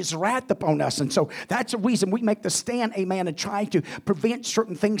pour out his wrath upon us. And so that's the reason we make the stand, amen, and try to prevent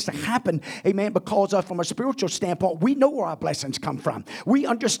certain things to happen, amen, because from a spiritual standpoint, we know where our blessings come from. We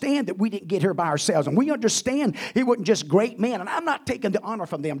understand that we didn't get here by ourselves, and we understand it wasn't just great men. And I'm not taking the honor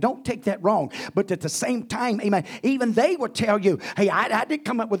from them. Don't take that wrong. But at the same time, amen, even they would tell you, hey, I didn't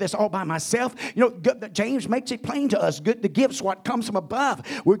come up with this all by myself. You know, James makes it plain to us. Good, the gifts, what comes from above.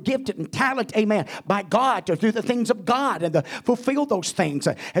 We're gifted and talented, amen, by God to do the things of God and to fulfill those things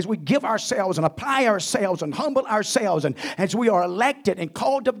as we give ourselves and apply ourselves and humble ourselves and as we are elected and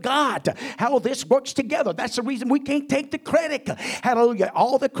called of God. How this works together. That's the reason we can't take the credit. Hallelujah.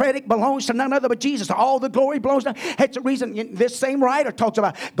 All the credit belongs to none other but Jesus. All the glory belongs to. That's the reason this same writer talks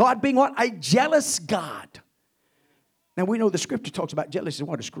about God being what? A jealous God. Now we know the scripture talks about jealousy,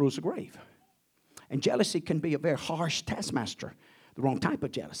 what? It screws the grave. And jealousy can be a very harsh taskmaster, the wrong type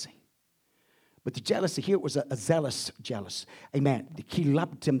of jealousy. But the jealousy here was a zealous jealous. Amen. He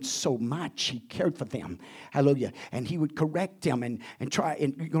loved them so much. He cared for them. Hallelujah. And he would correct them and try.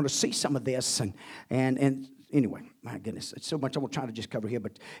 And you're going to see some of this. And anyway, my goodness, it's so much I will try to just cover here.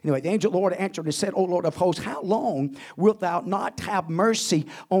 But anyway, the angel of the Lord answered and said, O Lord of hosts, how long wilt thou not have mercy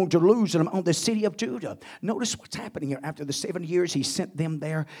on Jerusalem, on the city of Judah? Notice what's happening here. After the 7 years, he sent them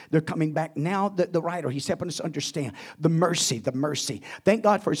there. They're coming back. Now the writer, he's helping us understand the mercy. Thank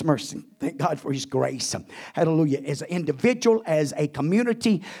God for his mercy. Thank God for his grace. Hallelujah. As an individual, as a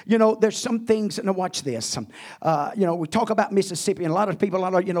community, you know, there's some things, and watch this. You know, we talk about Mississippi, and a lot of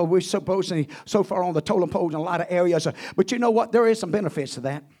people, you know, we're supposedly so far on the totem pole in a lot of areas. But you know what? There is some benefits to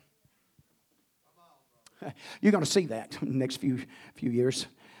that. You're going to see that in the next few years.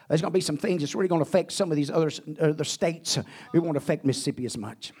 There's going to be some things that's really going to affect some of these other states. It won't affect Mississippi as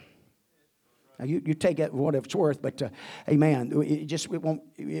much. Now you take it for what it's worth, but amen.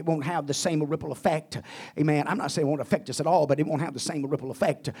 It won't have the same ripple effect. Amen. I'm not saying it won't affect us at all, but it won't have the same ripple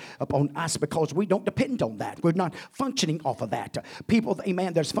effect upon us because we don't depend on that. We're not functioning off of that. People,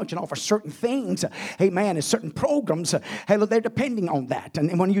 amen, that's functioning off of certain things, amen, and certain programs, they're depending on that.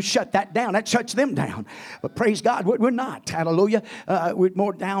 And when you shut that down, that shuts them down. But praise God, we're not. Hallelujah. We're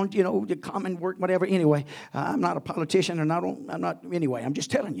more down, you know, the common work, whatever. Anyway, I'm not a politician, and I'm not. Anyway, I'm just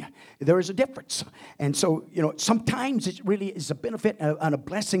telling you, there is a difference. And so, you know, sometimes it really is a benefit and a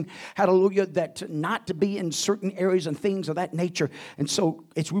blessing, hallelujah, that not to be in certain areas and things of that nature. And so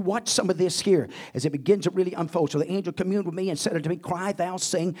as we watch some of this here, as it begins to really unfold, so the angel communed with me and said unto me, Cry thou,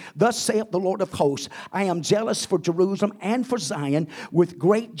 saying, Thus saith the Lord of hosts, I am jealous for Jerusalem and for Zion with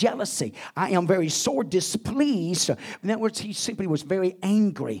great jealousy. I am very sore displeased. In other words, he simply was very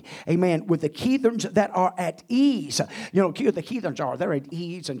angry, amen, with the heathens that are at ease. You know, here the heathens are, they're at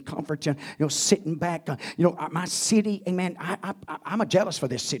ease and comfort, you know, sitting back. You know, my city, amen, I'm jealous for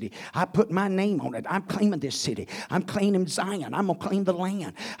this city. I put my name on it. I'm claiming this city. I'm claiming Zion. I'm going to claim the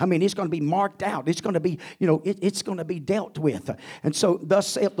land. I mean, it's going to be marked out. It's going to be, you know, it's going to be dealt with. And so, thus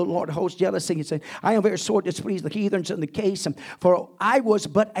saith the Lord of hosts, jealousy. He said, I am very sore displeased, the heathens in the case, for I was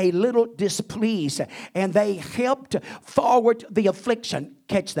but a little displeased, and they helped forward the affliction.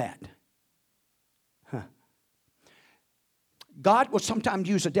 Catch that. God will sometimes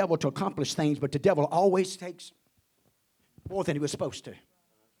use the devil to accomplish things, but the devil always takes more than he was supposed to.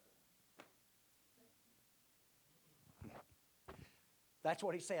 That's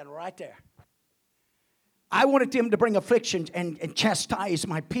what he's saying right there. I wanted him to bring affliction and chastise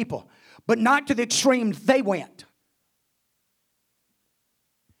my people, but not to the extremes they went.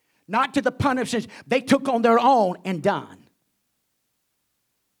 Not to the punishments they took on their own and done.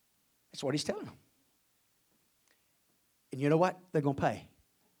 That's what he's telling them. And you know what? They're going to pay.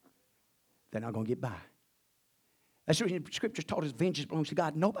 They're not going to get by. That's the reason Scripture taught us vengeance belongs to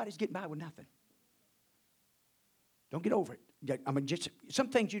God. Nobody's getting by with nothing. Don't get over it. I mean, just some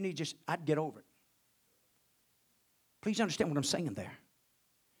things you need, I'd get over it. Please understand what I'm saying there.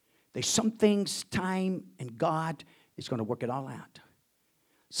 There's some things, time, and God is going to work it all out.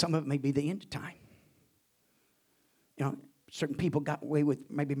 Some of it may be the end of time. You know, certain people got away with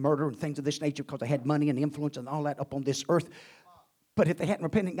maybe murder and things of this nature because they had money and influence and all that up on this earth. But if they hadn't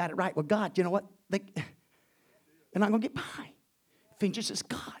repented and got it right with God, you know what? They're not going to get by. Vengeance is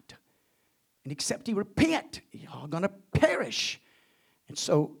God. And except you repent, you're going to perish. And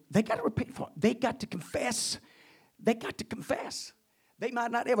so they got to repent for it. They got to confess. They got to confess. They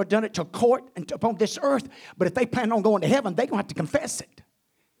might not ever done it to court and upon this earth, but if they plan on going to heaven, they're going to have to confess it.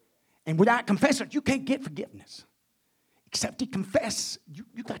 And without confessing it, you can't get forgiveness. Except he confess.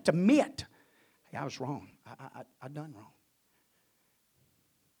 You got to admit, hey, I was wrong. I done wrong.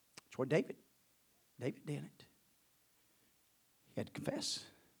 That's what David did it. He had to confess.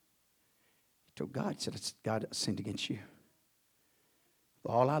 He told God, he said, God, I sinned against you.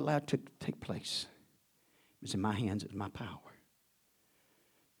 All I allowed to take place was in my hands, it was my power.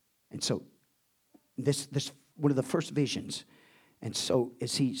 And so this one of the first visions. And so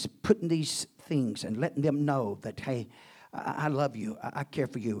as he's putting these things and letting them know that, hey, I love you, I care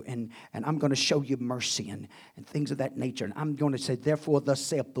for you, and I'm going to show you mercy and things of that nature. And I'm going to say, therefore, thus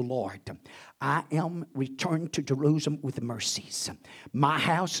saith the Lord, I am returned to Jerusalem with mercies. My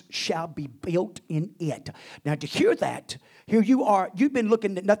house shall be built in it. Now, to hear that, here you are, you've been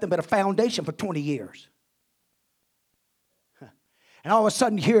looking at nothing but a foundation for 20 years. And all of a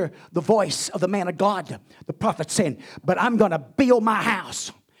sudden you hear the voice of the man of God, the prophet saying, but I'm going to build my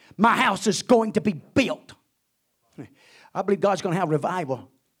house. My house is going to be built. I believe God's going to have revival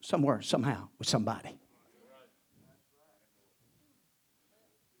somewhere, somehow, with somebody.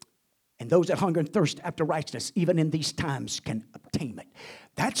 And those that hunger and thirst after righteousness, even in these times, can obtain it.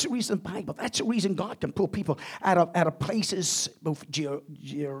 That's the reason the Bible, that's the reason God can pull people out of places, both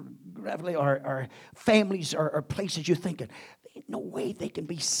geographically or families or places you're thinking, there ain't no way they can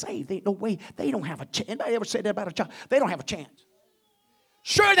be saved. There ain't no way. They don't have a chance. Anybody ever said that about a child? They don't have a chance.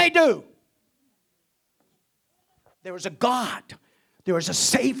 Sure they do. There is a God. There is a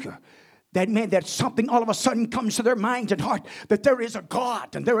Savior. That meant that something all of a sudden comes to their minds and heart, that there is a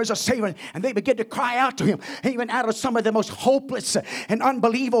God and there is a Savior, and they begin to cry out to Him, even out of some of the most hopeless and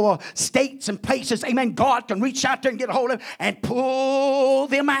unbelievable states and places. Amen. God can reach out there and get a hold of them and pull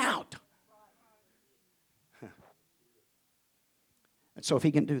them out. And so if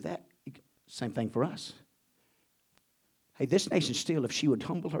He can do that, same thing for us. Hey, this nation still, if she would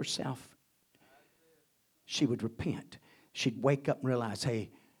humble herself, she would repent. She'd wake up and realize,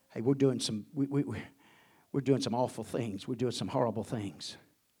 hey, we're doing some we're doing some awful things. We're doing some horrible things.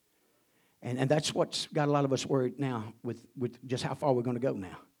 And that's what's got a lot of us worried now with just how far we're going to go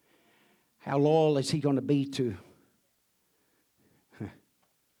now. How loyal is He going to be to?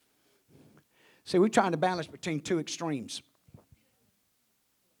 See, we're trying to balance between two extremes.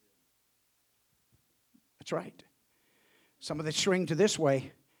 That's right. Some of the swing to this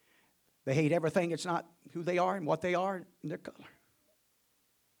way. They hate everything. It's not who they are and what they are and their color.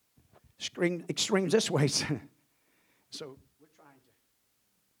 Extremes this way. So we're trying to.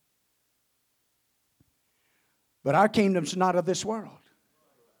 But our kingdom's not of this world.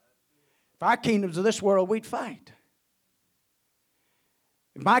 If our kingdom's of this world, we'd fight.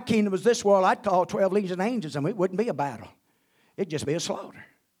 If my kingdom was this world, I'd call 12 legions of angels and it wouldn't be a battle. It'd just be a slaughter.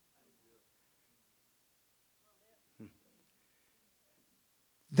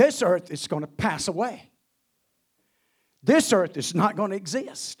 This earth is going to pass away. This earth is not going to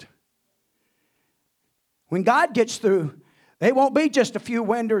exist. When God gets through, they won't be just a few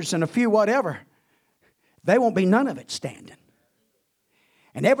windows and a few whatever. They won't be none of it standing.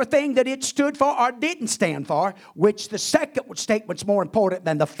 And everything that it stood for or didn't stand for, which the second statement's more important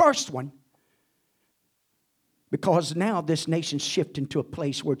than the first one, because now this nation's shifting to a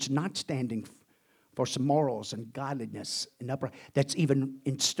place where it's not standing for some morals and godliness and upright, that's even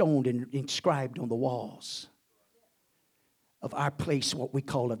instoned and inscribed on the walls of our place, what we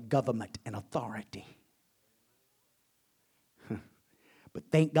call a government and authority. But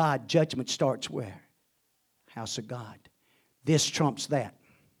thank God, judgment starts where? House of God. This trumps that.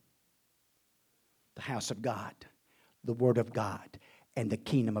 The house of God, the Word of God, and the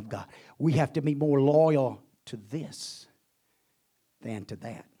kingdom of God. We have to be more loyal to this than to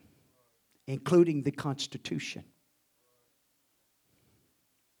that, including the Constitution.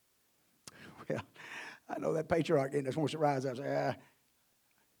 Well, I know that patriarch just wants to rise up and say,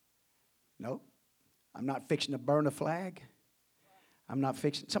 no, I'm not fixing to burn a flag. I'm not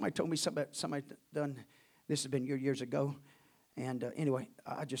fixing. Somebody told me somebody done. This has been years ago, and anyway,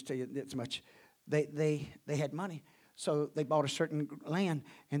 I'll just tell you this much: they had money, so they bought a certain land,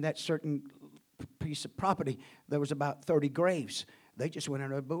 and that certain piece of property there was about 30 graves. They just went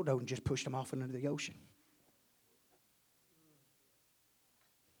under a bulldozer and just pushed them off into the ocean.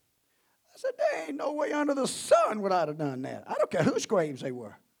 I said, there ain't no way under the sun would I have done that. I don't care whose graves they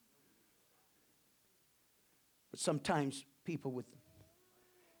were. But sometimes people with,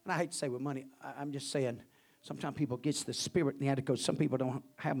 and I hate to say with money, I'm just saying, sometimes people get the spirit in the attitude. Some people don't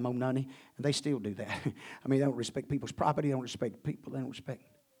have more money, and they still do that. I mean, they don't respect people's property. They don't respect people. They don't respect.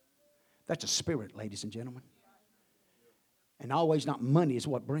 That's a spirit, ladies and gentlemen. And always not money is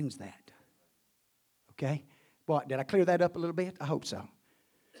what brings that. Okay? Boy, did I clear that up a little bit? I hope so.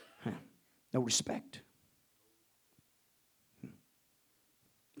 No respect.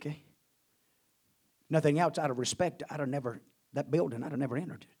 Nothing else, out of respect, that building, I'd have never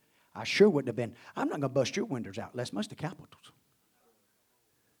entered it. I sure wouldn't have been. I'm not going to bust your windows out, unless most of the Capitals.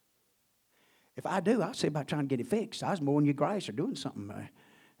 If I do, I'll see about trying to get it fixed. I was mowing your grass or doing something.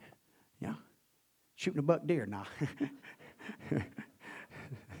 Yeah. Shooting a buck deer. Nah.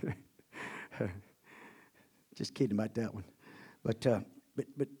 Just kidding about that one. But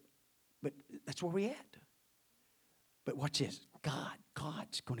that's where we at. But watch this.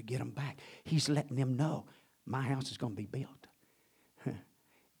 God's going to get them back. He's letting them know my house is going to be built.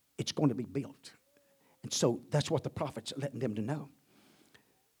 It's going to be built. And so that's what the prophet's letting them to know.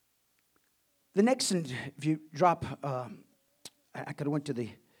 The next, if you drop, I could have went to the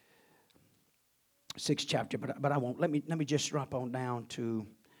 6th chapter, but I won't. Let me just drop on down to,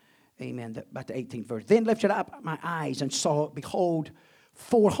 amen, about the 18th verse. Then lifted up my eyes and saw, behold,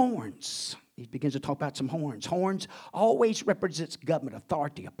 4 horns. He begins to talk about some horns. Horns always represents government,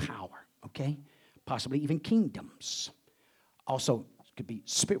 authority, or power, okay? Possibly even kingdoms. Also, it could be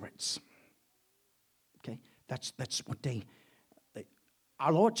spirits, okay? That's what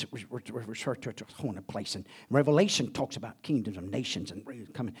our Lord referred to it as a horn of place. And Revelation talks about kingdoms of nations and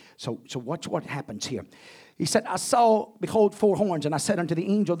coming. So watch what happens here. He said, I saw, behold, 4 horns, and I said unto the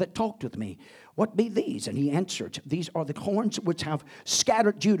angel that talked with me, what be these? And he answered, these are the horns which have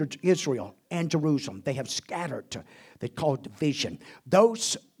scattered Judah, Israel, and Jerusalem. They have scattered. They call it division.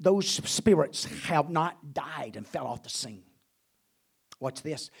 Those spirits have not died and fell off the scene. Watch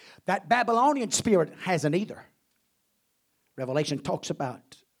this. That Babylonian spirit hasn't either. Revelation talks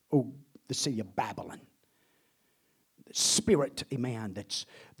about the city of Babylon. The spirit, amen, that's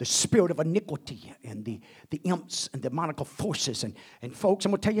the spirit of iniquity and the imps and demonical forces. And folks,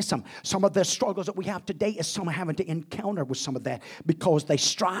 I'm going to tell you something. Some of the struggles that we have today is some are having to encounter with some of that because they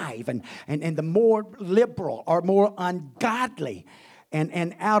strive. And the more liberal or more ungodly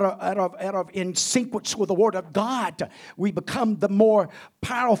and out of in sequence with the Word of God, we become, the more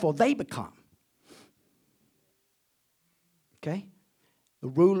powerful they become. Okay? The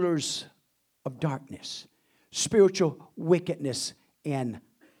rulers of darkness, spiritual wickedness in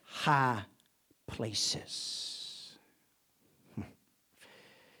high places.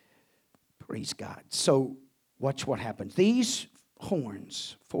 Praise God. So, watch what happens. These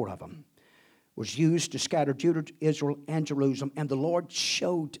horns, 4 of them, was used to scatter Judah, Israel, and Jerusalem. And the Lord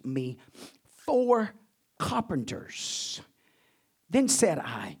showed me 4 carpenters. Then said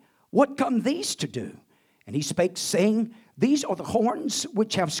I, what come these to do? And he spake, saying, these are the horns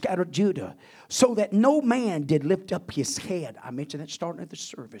which have scattered Judah, so that no man did lift up his head. I mentioned that starting at the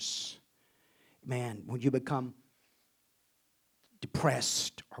service. Man, when you become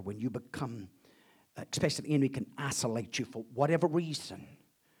depressed, or when you become, especially the enemy can isolate you for whatever reason,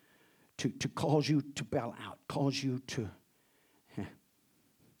 to cause you to bail out, cause you to,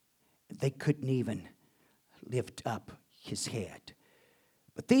 they couldn't even lift up his head.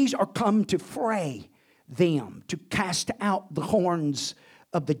 But these are come to fray them, to cast out the horns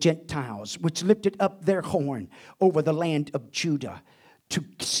of the Gentiles, which lifted up their horn over the land of Judah, to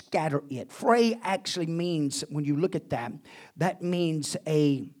scatter it. Fray actually means, when you look at that, that means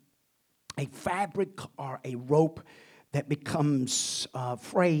a fabric or a rope that becomes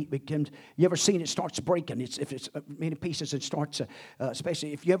frayed. You ever seen it starts breaking? If it's many pieces, it starts,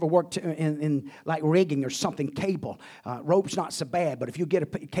 especially if you ever worked in like rigging or something, cable. Rope's not so bad, but if you get a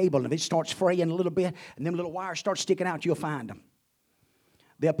cable and it starts fraying a little bit, and them little wires start sticking out, you'll find them.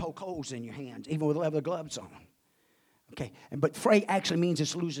 They'll poke holes in your hands, even with leather gloves on. Okay, but fray actually means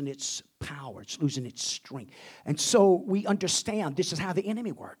it's losing its power. It's losing its strength. And so we understand this is how the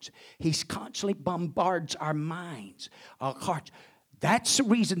enemy works. He constantly bombards our minds, our hearts. That's the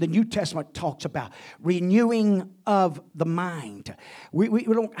reason the New Testament talks about renewing of the mind. We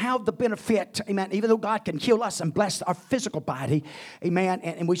don't have the benefit, amen, even though God can heal us and bless our physical body, amen,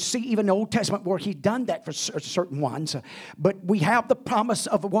 and we see even the Old Testament where He's done that for certain ones, but we have the promise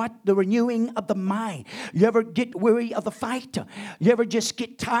of what? The renewing of the mind. You ever get weary of the fight? You ever just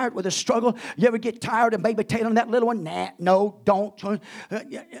get tired with a struggle? You ever get tired of baby tailing that little one? Nah, no, don't.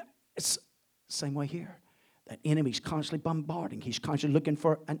 It's the same way here. That enemy's constantly bombarding. He's constantly looking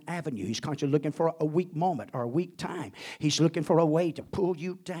for an avenue. He's constantly looking for a weak moment or a weak time. He's looking for a way to pull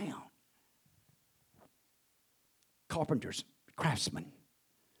you down. Carpenters, craftsmen,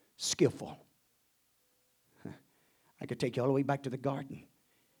 skillful. I could take you all the way back to the garden.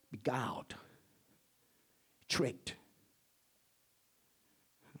 Beguiled, tricked.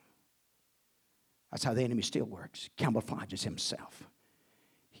 That's how the enemy still works. Camouflages himself.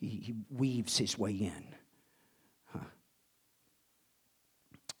 He weaves his way in.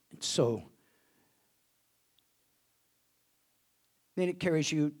 So, then it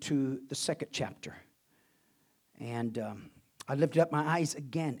carries you to the 2nd chapter. And I lifted up my eyes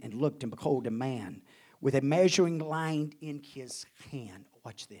again and looked, and behold, a man with a measuring line in his hand.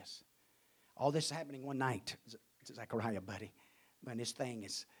 Watch this. All this is happening one night. Zechariah, buddy. Man, this thing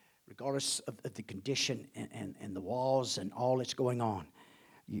is, regardless of the condition and the walls and all that's going on,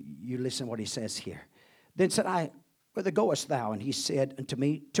 you listen to what he says here. Then said I, whither goest thou? And he said unto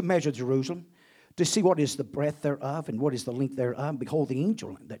me, to measure Jerusalem, to see what is the breadth thereof, and what is the length thereof. And behold, the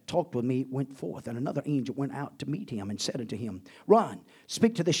angel that talked with me went forth, and another angel went out to meet him, and said unto him, Run,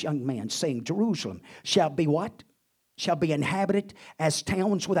 speak to this young man, saying, Jerusalem shall be what? Shall be inhabited as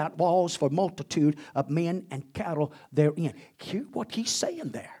towns without walls, for multitude of men and cattle therein. Hear what he's saying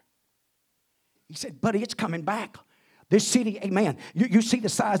there. He said, buddy, it's coming back. This city, amen. You see the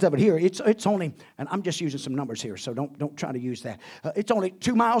size of it here. It's only, and I'm just using some numbers here, so don't try to use that. It's only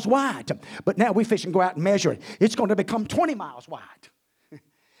 2 miles wide. But now we fish and go out and measure it. It's going to become 20 miles wide.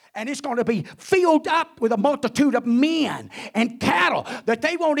 And it's going to be filled up with a multitude of men and cattle that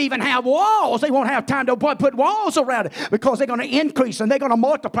they won't even have walls. They won't have time to put walls around it because they're going to increase and they're going to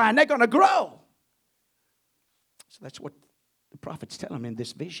multiply and they're going to grow. So that's what the prophets tell them in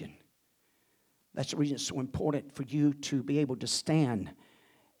this vision. That's the reason it's so important for you to be able to stand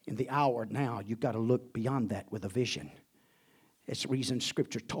in the hour now. You've got to look beyond that with a vision. It's the reason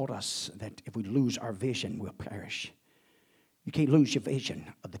Scripture taught us that if we lose our vision, we'll perish. You can't lose your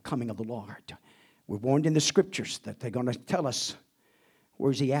vision of the coming of the Lord. We're warned in the Scriptures that they're going to tell us,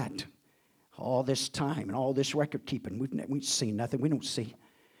 where's he at? All this time and all this record keeping. We've seen nothing. We don't see.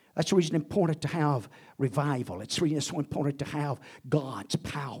 That's the reason it's important to have revival. It's the reason it's so important to have God's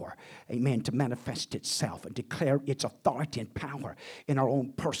power, amen, to manifest itself and declare its authority and power in our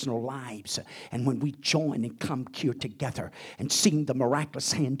own personal lives. And when we join and come here together and see the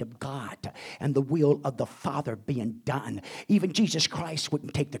miraculous hand of God and the will of the Father being done, even Jesus Christ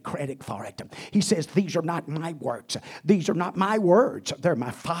wouldn't take the credit for it. He says, these are not my words. These are not my words. They're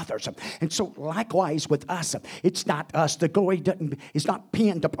my Father's. And so likewise with us, it's not us. The glory is not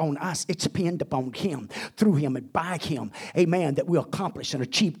pinned upon us. It's pinned upon him, through him and by him. Amen. That we'll accomplish and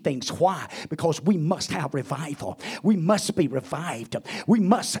achieve things. Why? Because we must have revival. We must be revived. We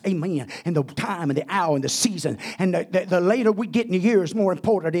must, amen, in the time and the hour and the season. And the later we get in the years, more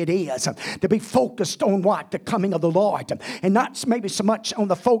important it is to be focused on what? The coming of the Lord. And not maybe so much on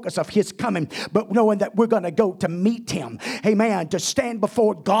the focus of his coming, but knowing that we're going to go to meet him. Amen. To stand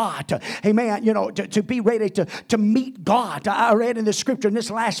before God. Amen. You know, to be ready to meet God. I read in the Scripture in this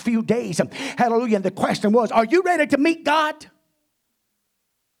last few days. Hallelujah. And the question was, are you ready to meet God?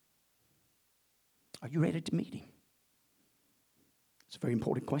 Are you ready to meet him? It's a very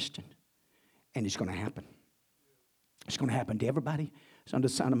important question. And it's going to happen. It's going to happen to everybody. It's under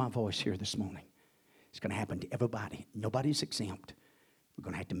the sound of my voice here this morning. It's going to happen to everybody. Nobody's exempt. We're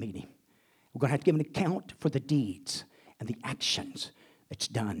going to have to meet him. We're going to have to give an account for the deeds and the actions that's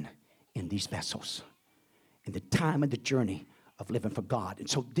done in these vessels. In the time and the journey of living for God. And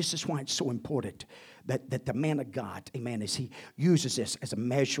so this is why it's so important that the man of God, amen, as he uses this as a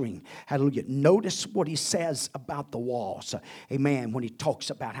measuring, hallelujah. Notice what he says about the walls, amen, when he talks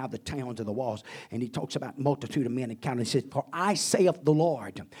about how the towns are the walls, and he talks about multitude of men and cattle. He says, for I, saith the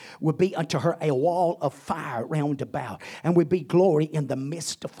Lord, will be unto her a wall of fire round about, and will be glory in the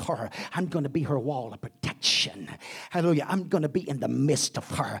midst of her. I'm going to be her wall of protection. Hallelujah. I'm going to be in the midst of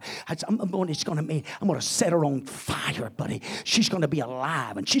her. I'm going to set her on fire, buddy. She's going to be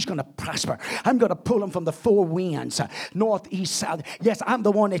alive, and she's going to prosper. I'm going to pull them from the four winds, north, east, south. Yes, I'm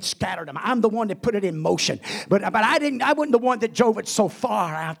the one that scattered them. I'm the one that put it in motion. But I wasn't the one that drove it so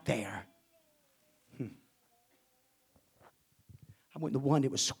far out there. I wasn't the one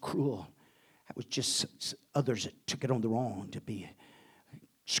that was so cruel. That was just others that took it on their own to be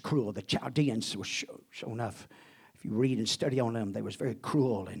cruel. The Chaldeans were sure enough. If you read and study on them, they was very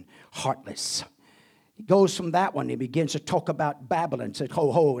cruel and heartless. He goes from that one. He begins to talk about Babylon. Said,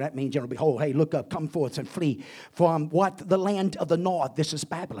 ho, ho. That means, behold, hey, look up, come forth and flee from what? The land of the north. This is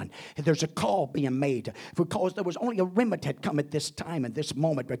Babylon. And there's a call being made because there was only a remnant had come at this time and this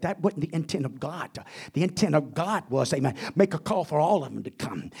moment, but that wasn't the intent of God. The intent of God was, amen, make a call for all of them to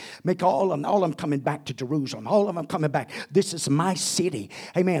come. Make all of them coming back to Jerusalem. All of them coming back. This is my city.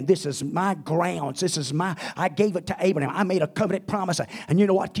 Amen. This is my grounds. I gave it to Abraham. I made a covenant promise. And you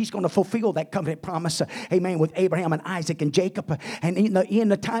know what? He's going to fulfill that covenant promise. Amen. With Abraham and Isaac and Jacob. And in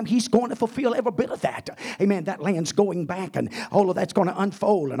the time, he's going to fulfill every bit of that. Amen. That land's going back and all of that's going to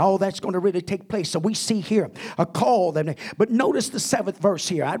unfold and all that's going to really take place. So we see here a call. But notice the 7th verse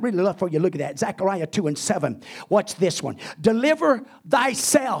here. I'd really love for you to look at that. Zechariah 2:7. Watch this one. Deliver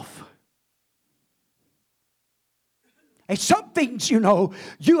thyself. And some things, you know,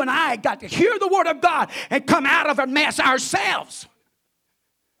 you and I got to hear the word of God and come out of a mess ourselves.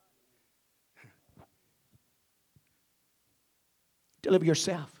 Deliver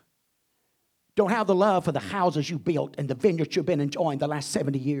yourself. Don't have the love for the houses you built and the vineyards you've been enjoying the last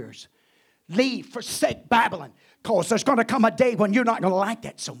 70 years. Leave, forsake Babylon, because there's going to come a day when you're not going to like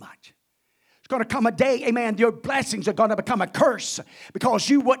that so much. It's going to come a day, amen, your blessings are going to become a curse because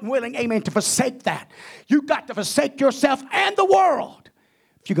you weren't willing, amen, to forsake that. You've got to forsake yourself and the world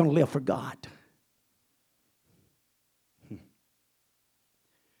if you're going to live for God. I'm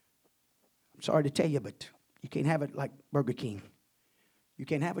sorry to tell you, but you can't have it like Burger King. You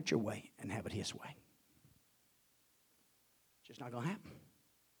can't have it your way and have it His way. It's just not going to happen.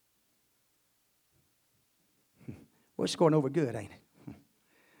 Well, it's going over good, ain't it?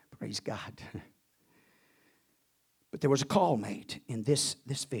 Praise God. But there was a call made in this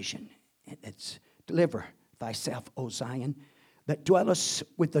vision. It's deliver thyself, O Zion, that dwellest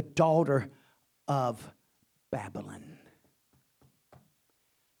with the daughter of Babylon.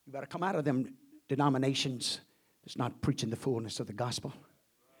 You better come out of them denominations that's not preaching the fullness of the gospel.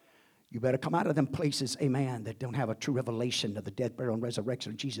 You better come out of them places, amen, that don't have a true revelation of the death, burial, and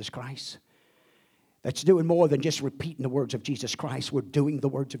resurrection of Jesus Christ. That's doing more than just repeating the words of Jesus Christ. We're doing the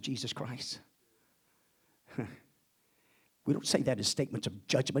words of Jesus Christ. We don't say that as statements of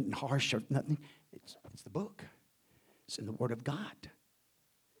judgment and harsh or nothing. It's the book. It's in the Word of God.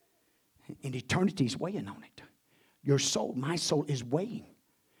 And eternity's weighing on it. Your soul, my soul, is weighing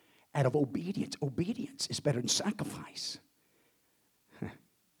out of obedience. Obedience is better than sacrifice.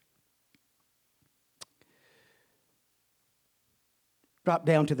 Drop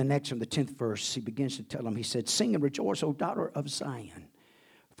down to the next one, the 10th verse. He begins to tell them, he said, sing and rejoice, O daughter of Zion.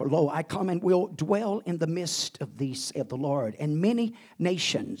 For lo, I come and will dwell in the midst of thee, saith the Lord. And many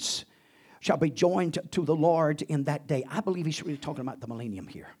nations shall be joined to the Lord in that day. I believe he's really talking about the millennium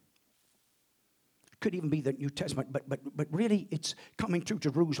here. Could even be the New Testament, but really it's coming to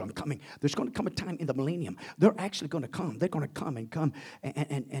Jerusalem, There's going to come a time in the millennium. They're actually going to come. They're going to come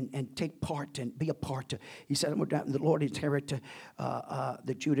and take part and be a part. He said, the Lord inherit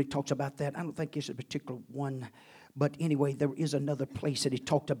the Judah talks about that. I don't think it's a particular one. But anyway, there is another place that he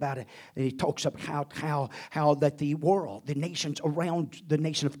talked about it. And he talks about how that the world, the nations around the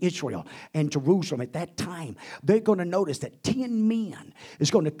nation of Israel and Jerusalem at that time, they're going to notice that 10 men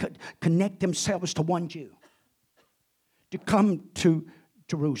is going to connect themselves to one Jew to come to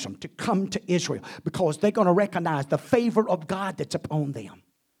Jerusalem, to come to Israel, because they're going to recognize the favor of God that's upon them.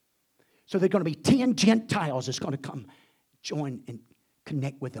 So they're going to be 10 Gentiles that's going to come join and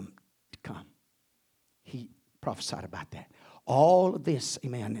connect with them to come. He prophesied about that. All of this,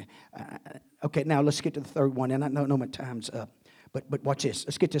 amen. Okay, now let's get to the third one. And I know my time's up. But watch this.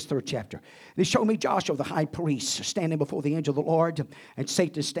 Let's get this third chapter. And he showed me Joshua the high priest standing before the angel of the Lord, and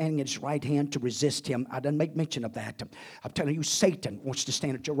Satan standing at his right hand to resist him. I didn't make mention of that. I'm telling you, Satan wants to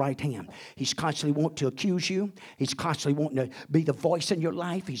stand at your right hand. He's constantly wanting to accuse you. He's constantly wanting to be the voice in your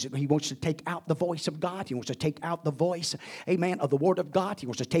life. He wants to take out the voice of God. He wants to take out the voice, amen, of the Word of God. He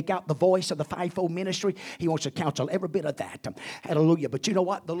wants to take out the voice of the fivefold ministry. He wants to counsel every bit of that. Hallelujah. But you know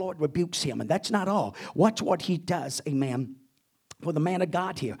what? The Lord rebukes him, and that's not all. Watch what he does, amen, for the man of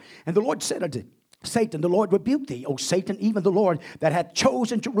God here. And the Lord said unto Satan, the Lord rebuke thee. O Satan, even the Lord that hath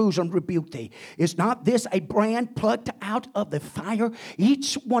chosen Jerusalem rebuke thee. Is not this a brand plucked out of the fire?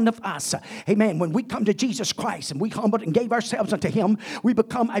 Each one of us, amen, when we come to Jesus Christ and we humbled and gave ourselves unto him, we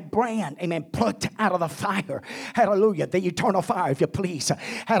become a brand, amen, plucked out of the fire. Hallelujah. The eternal fire, if you please.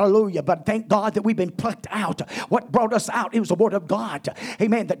 Hallelujah. But thank God that we've been plucked out. What brought us out? It was the word of God,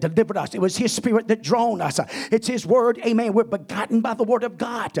 amen, that delivered us. It was his spirit that drawn us. It's his word, amen. We're begotten by the word of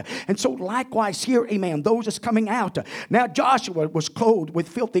God. And so likewise here, amen, those that's coming out. Now Joshua was clothed with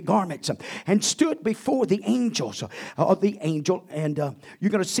filthy garments and stood before the angels of the angel. And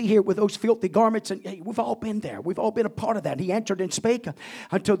you're going to see here with those filthy garments, and hey, we've all been there. We've all been a part of that. He answered and spake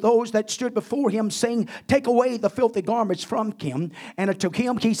unto those that stood before him, saying, take away the filthy garments from him. And unto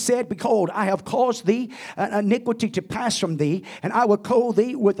him he said, behold, I have caused thee iniquity to pass from thee, and I will clothe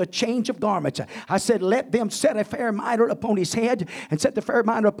thee with a change of garments. I said, let them set a fair mitre upon his head, and set the fair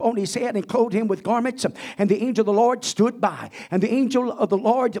mitre upon his head, and clothe him with garments. And the angel of the Lord stood by, and the angel of the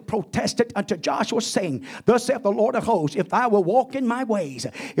Lord protested unto Joshua, saying, thus saith the Lord of hosts, if thou wilt walk in my ways,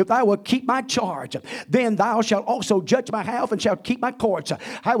 if thou wilt keep my charge, then thou shalt also judge my house and shalt keep my courts.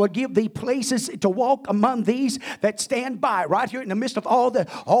 I will give thee places to walk among these that stand by. Right here in the midst of all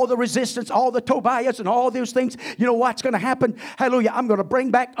the resistance, all the Tobias and all those things, you know what's going to happen? Hallelujah. I'm going to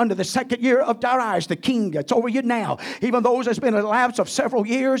bring back under the second year of Darius the king. It's over you now. Even those that's been a lapse of several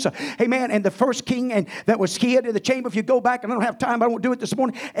years, amen, and the first first king and that was hid in the chamber. If you go back, and I don't have time, I won't do it this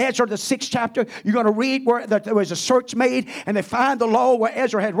morning. Ezra, the 6th chapter, you're going to read where there was a search made, and they find the law where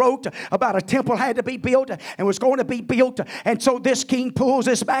Ezra had wrote about a temple had to be built and was going to be built. And so this king pulls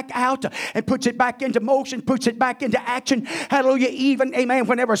this back out and puts it back into motion, puts it back into action. Hallelujah. Even, amen,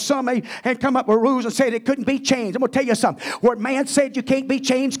 whenever some had come up with rules and said it couldn't be changed. I'm going to tell you something. Where man said you can't be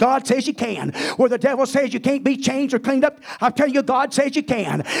changed, God says you can. Where the devil says you can't be changed or cleaned up, I'm telling you, God says you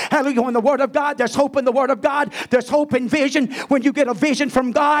can. Hallelujah. In the Word of God, there's hope in the Word of God. There's hope in vision. When you get a vision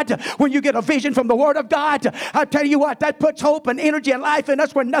from God, when you get a vision from the Word of God, I tell you what, that puts hope and energy and life in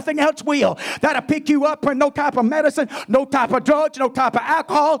us when nothing else will. That'll pick you up when no type of medicine, no type of drugs, no type of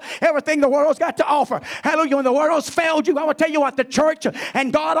alcohol, everything the world's got to offer. Hallelujah. When the world's failed you, I will tell you what, the church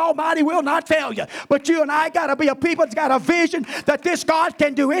and God Almighty will not fail you. But you and I got to be a people that's got a vision that this God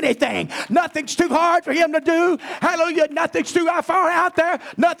can do anything. Nothing's too hard for Him to do. Hallelujah. Nothing's too far out there.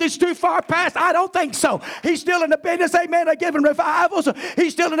 Nothing's too far past. I don't think so. He's still in the business, amen, of giving revivals.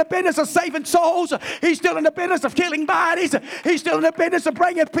 He's still in the business of saving souls. He's still in the business of killing bodies. He's still in the business of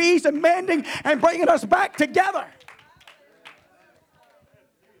bringing peace and mending and bringing us back together.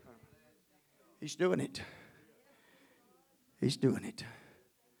 He's doing it. He's doing it.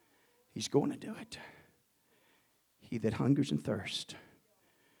 He's going to do it. He that hungers and thirsts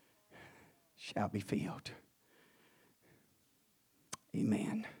shall be filled.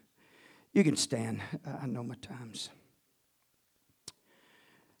 Amen. You can stand. I know my time's.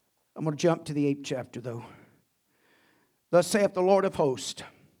 I'm going to jump to the 8th chapter, though. Thus saith the Lord of hosts,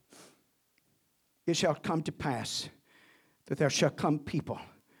 it shall come to pass that there shall come people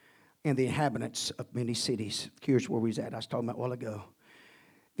and the inhabitants of many cities. Here's where we was at. I was talking about a while ago.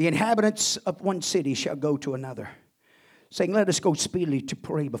 The inhabitants of one city shall go to another, saying, let us go speedily to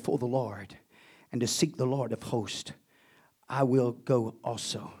pray before the Lord and to seek the Lord of hosts. I will go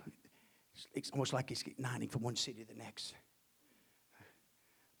also. It's almost like he's igniting from one city to the next.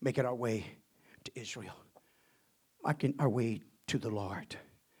 Making our way to Israel. Making our way to the Lord.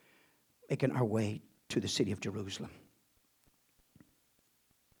 Making our way to the city of Jerusalem.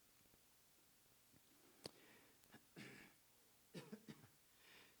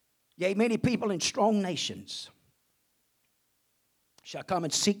 Yea, many people in strong nations shall come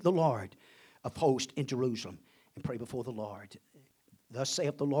and seek the Lord of hosts in Jerusalem and pray before the Lord. Thus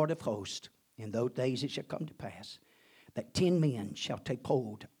saith the Lord of hosts, in those days it shall come to pass that 10 men shall take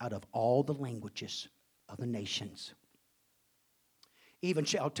hold out of all the languages of the nations, even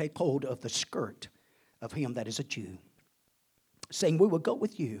shall take hold of the skirt of him that is a Jew, saying, we will go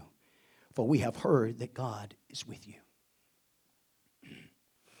with you, for we have heard that God is with you.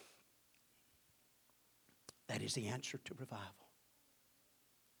 That is the answer to revival.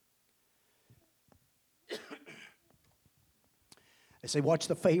 They say, watch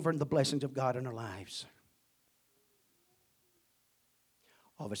the favor and the blessings of God in our lives.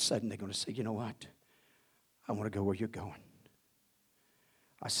 All of a sudden, they're going to say, you know what? I want to go where you're going.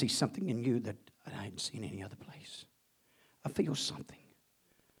 I see something in you that I hadn't seen any other place. I feel something.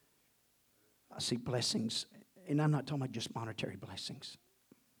 I see blessings, and I'm not talking about just monetary blessings.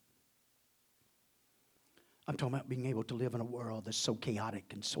 I'm talking about being able to live in a world that's so chaotic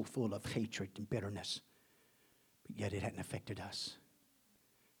and so full of hatred and bitterness, but yet it hadn't affected us.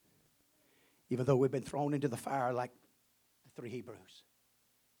 Even though we've been thrown into the fire like the 3 Hebrews,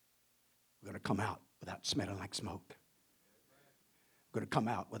 we're going to come out without smelling like smoke. We're going to come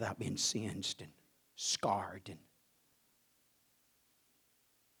out without being singed and scarred and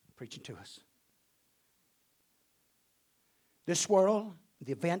preaching to us. This world,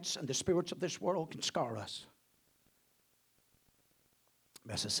 the events and the spirits of this world can scar us.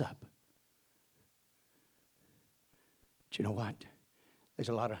 Mess us up. But you know what? There's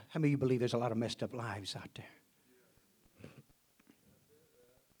a lot of, how many of you believe there's a lot of messed up lives out there?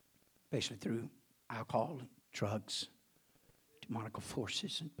 Especially through alcohol and drugs, demonic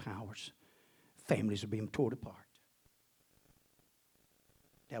forces and powers. Families are being torn apart.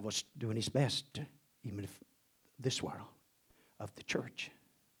 The devil's doing his best, even if this world of the church.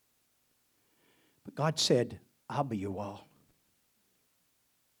 But God said, I'll be your wall.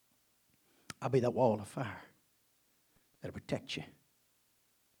 I'll be that wall of fire that'll protect you.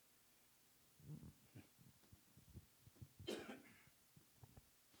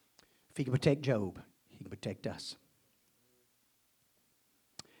 If he can protect Job, he can protect us.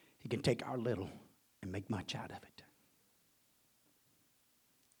 He can take our little and make much out of it.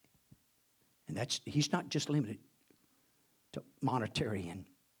 And he's not just limited to monetary and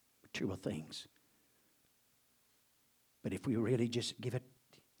material things. But if we really just give it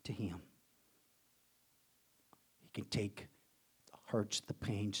to him, he can take the hurts, the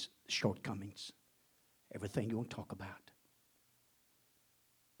pains, the shortcomings, everything you want to talk about.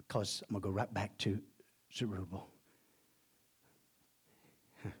 Because I'm going to go right back to Zerubbabel.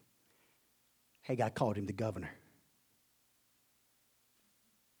 Haggai called him the governor.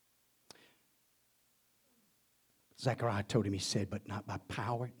 Zechariah told him, he said, but not by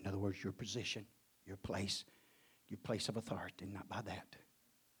power. In other words, your position, your place of authority, not by that.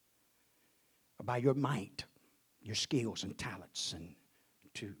 Or by your might, your skills and talents, and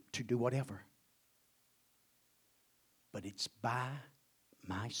to do whatever. But it's by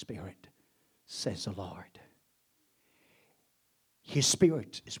my Spirit, says the Lord. His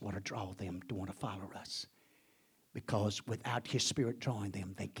Spirit is what will draw them to want to follow us. Because without His Spirit drawing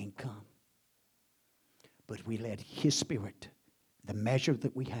them, they can't come. But we let His Spirit, the measure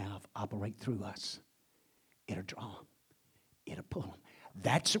that we have, operate through us. It'll draw them. It'll pull them.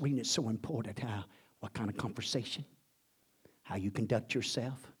 That's the reason it's so important what kind of conversation, how you conduct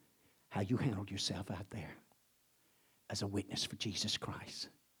yourself, how you handle yourself out there as a witness for Jesus Christ.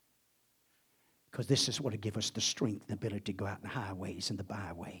 Because this is what will give us the strength and ability to go out in the highways and the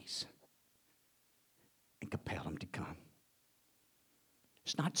byways and compel them to come.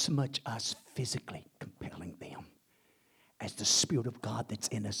 It's not so much us physically compelling them as the Spirit of God that's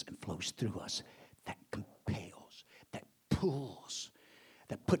in us and flows through us that compels, that pulls,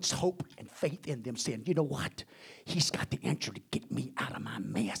 that puts hope and faith in them, saying, you know what? He's got the answer to get me out of my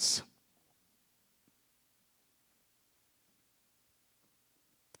mess.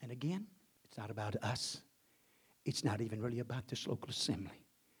 And again, it's not about us. It's not even really about this local assembly.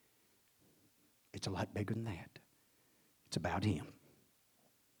 It's a lot bigger than that. It's about Him.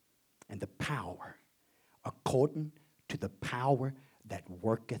 And the power, according to the power that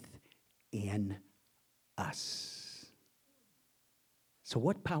worketh in us. So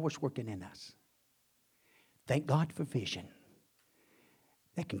what power is working in us? Thank God for vision.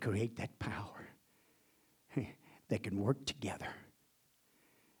 That can create that power. They can work together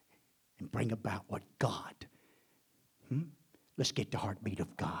and bring about what God. Let's get the heartbeat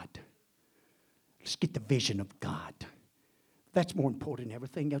of God. Let's get the vision of God. That's more important than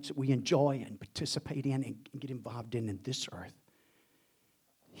everything else that we enjoy and participate in and get involved in this earth.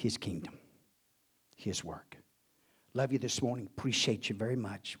 His kingdom. His work. Love you this morning. Appreciate you very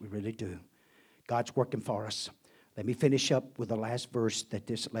much. We really do. God's working for us. Let me finish up with the last verse that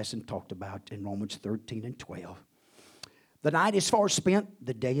this lesson talked about in Romans 13 and 12. The night is far spent,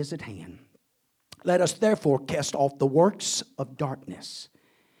 the day is at hand. Let us therefore cast off the works of darkness,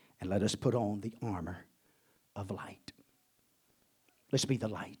 and let us put on the armor of light. Let's be the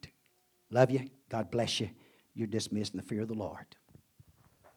light. Love you. God bless you. You're dismissed in the fear of the Lord.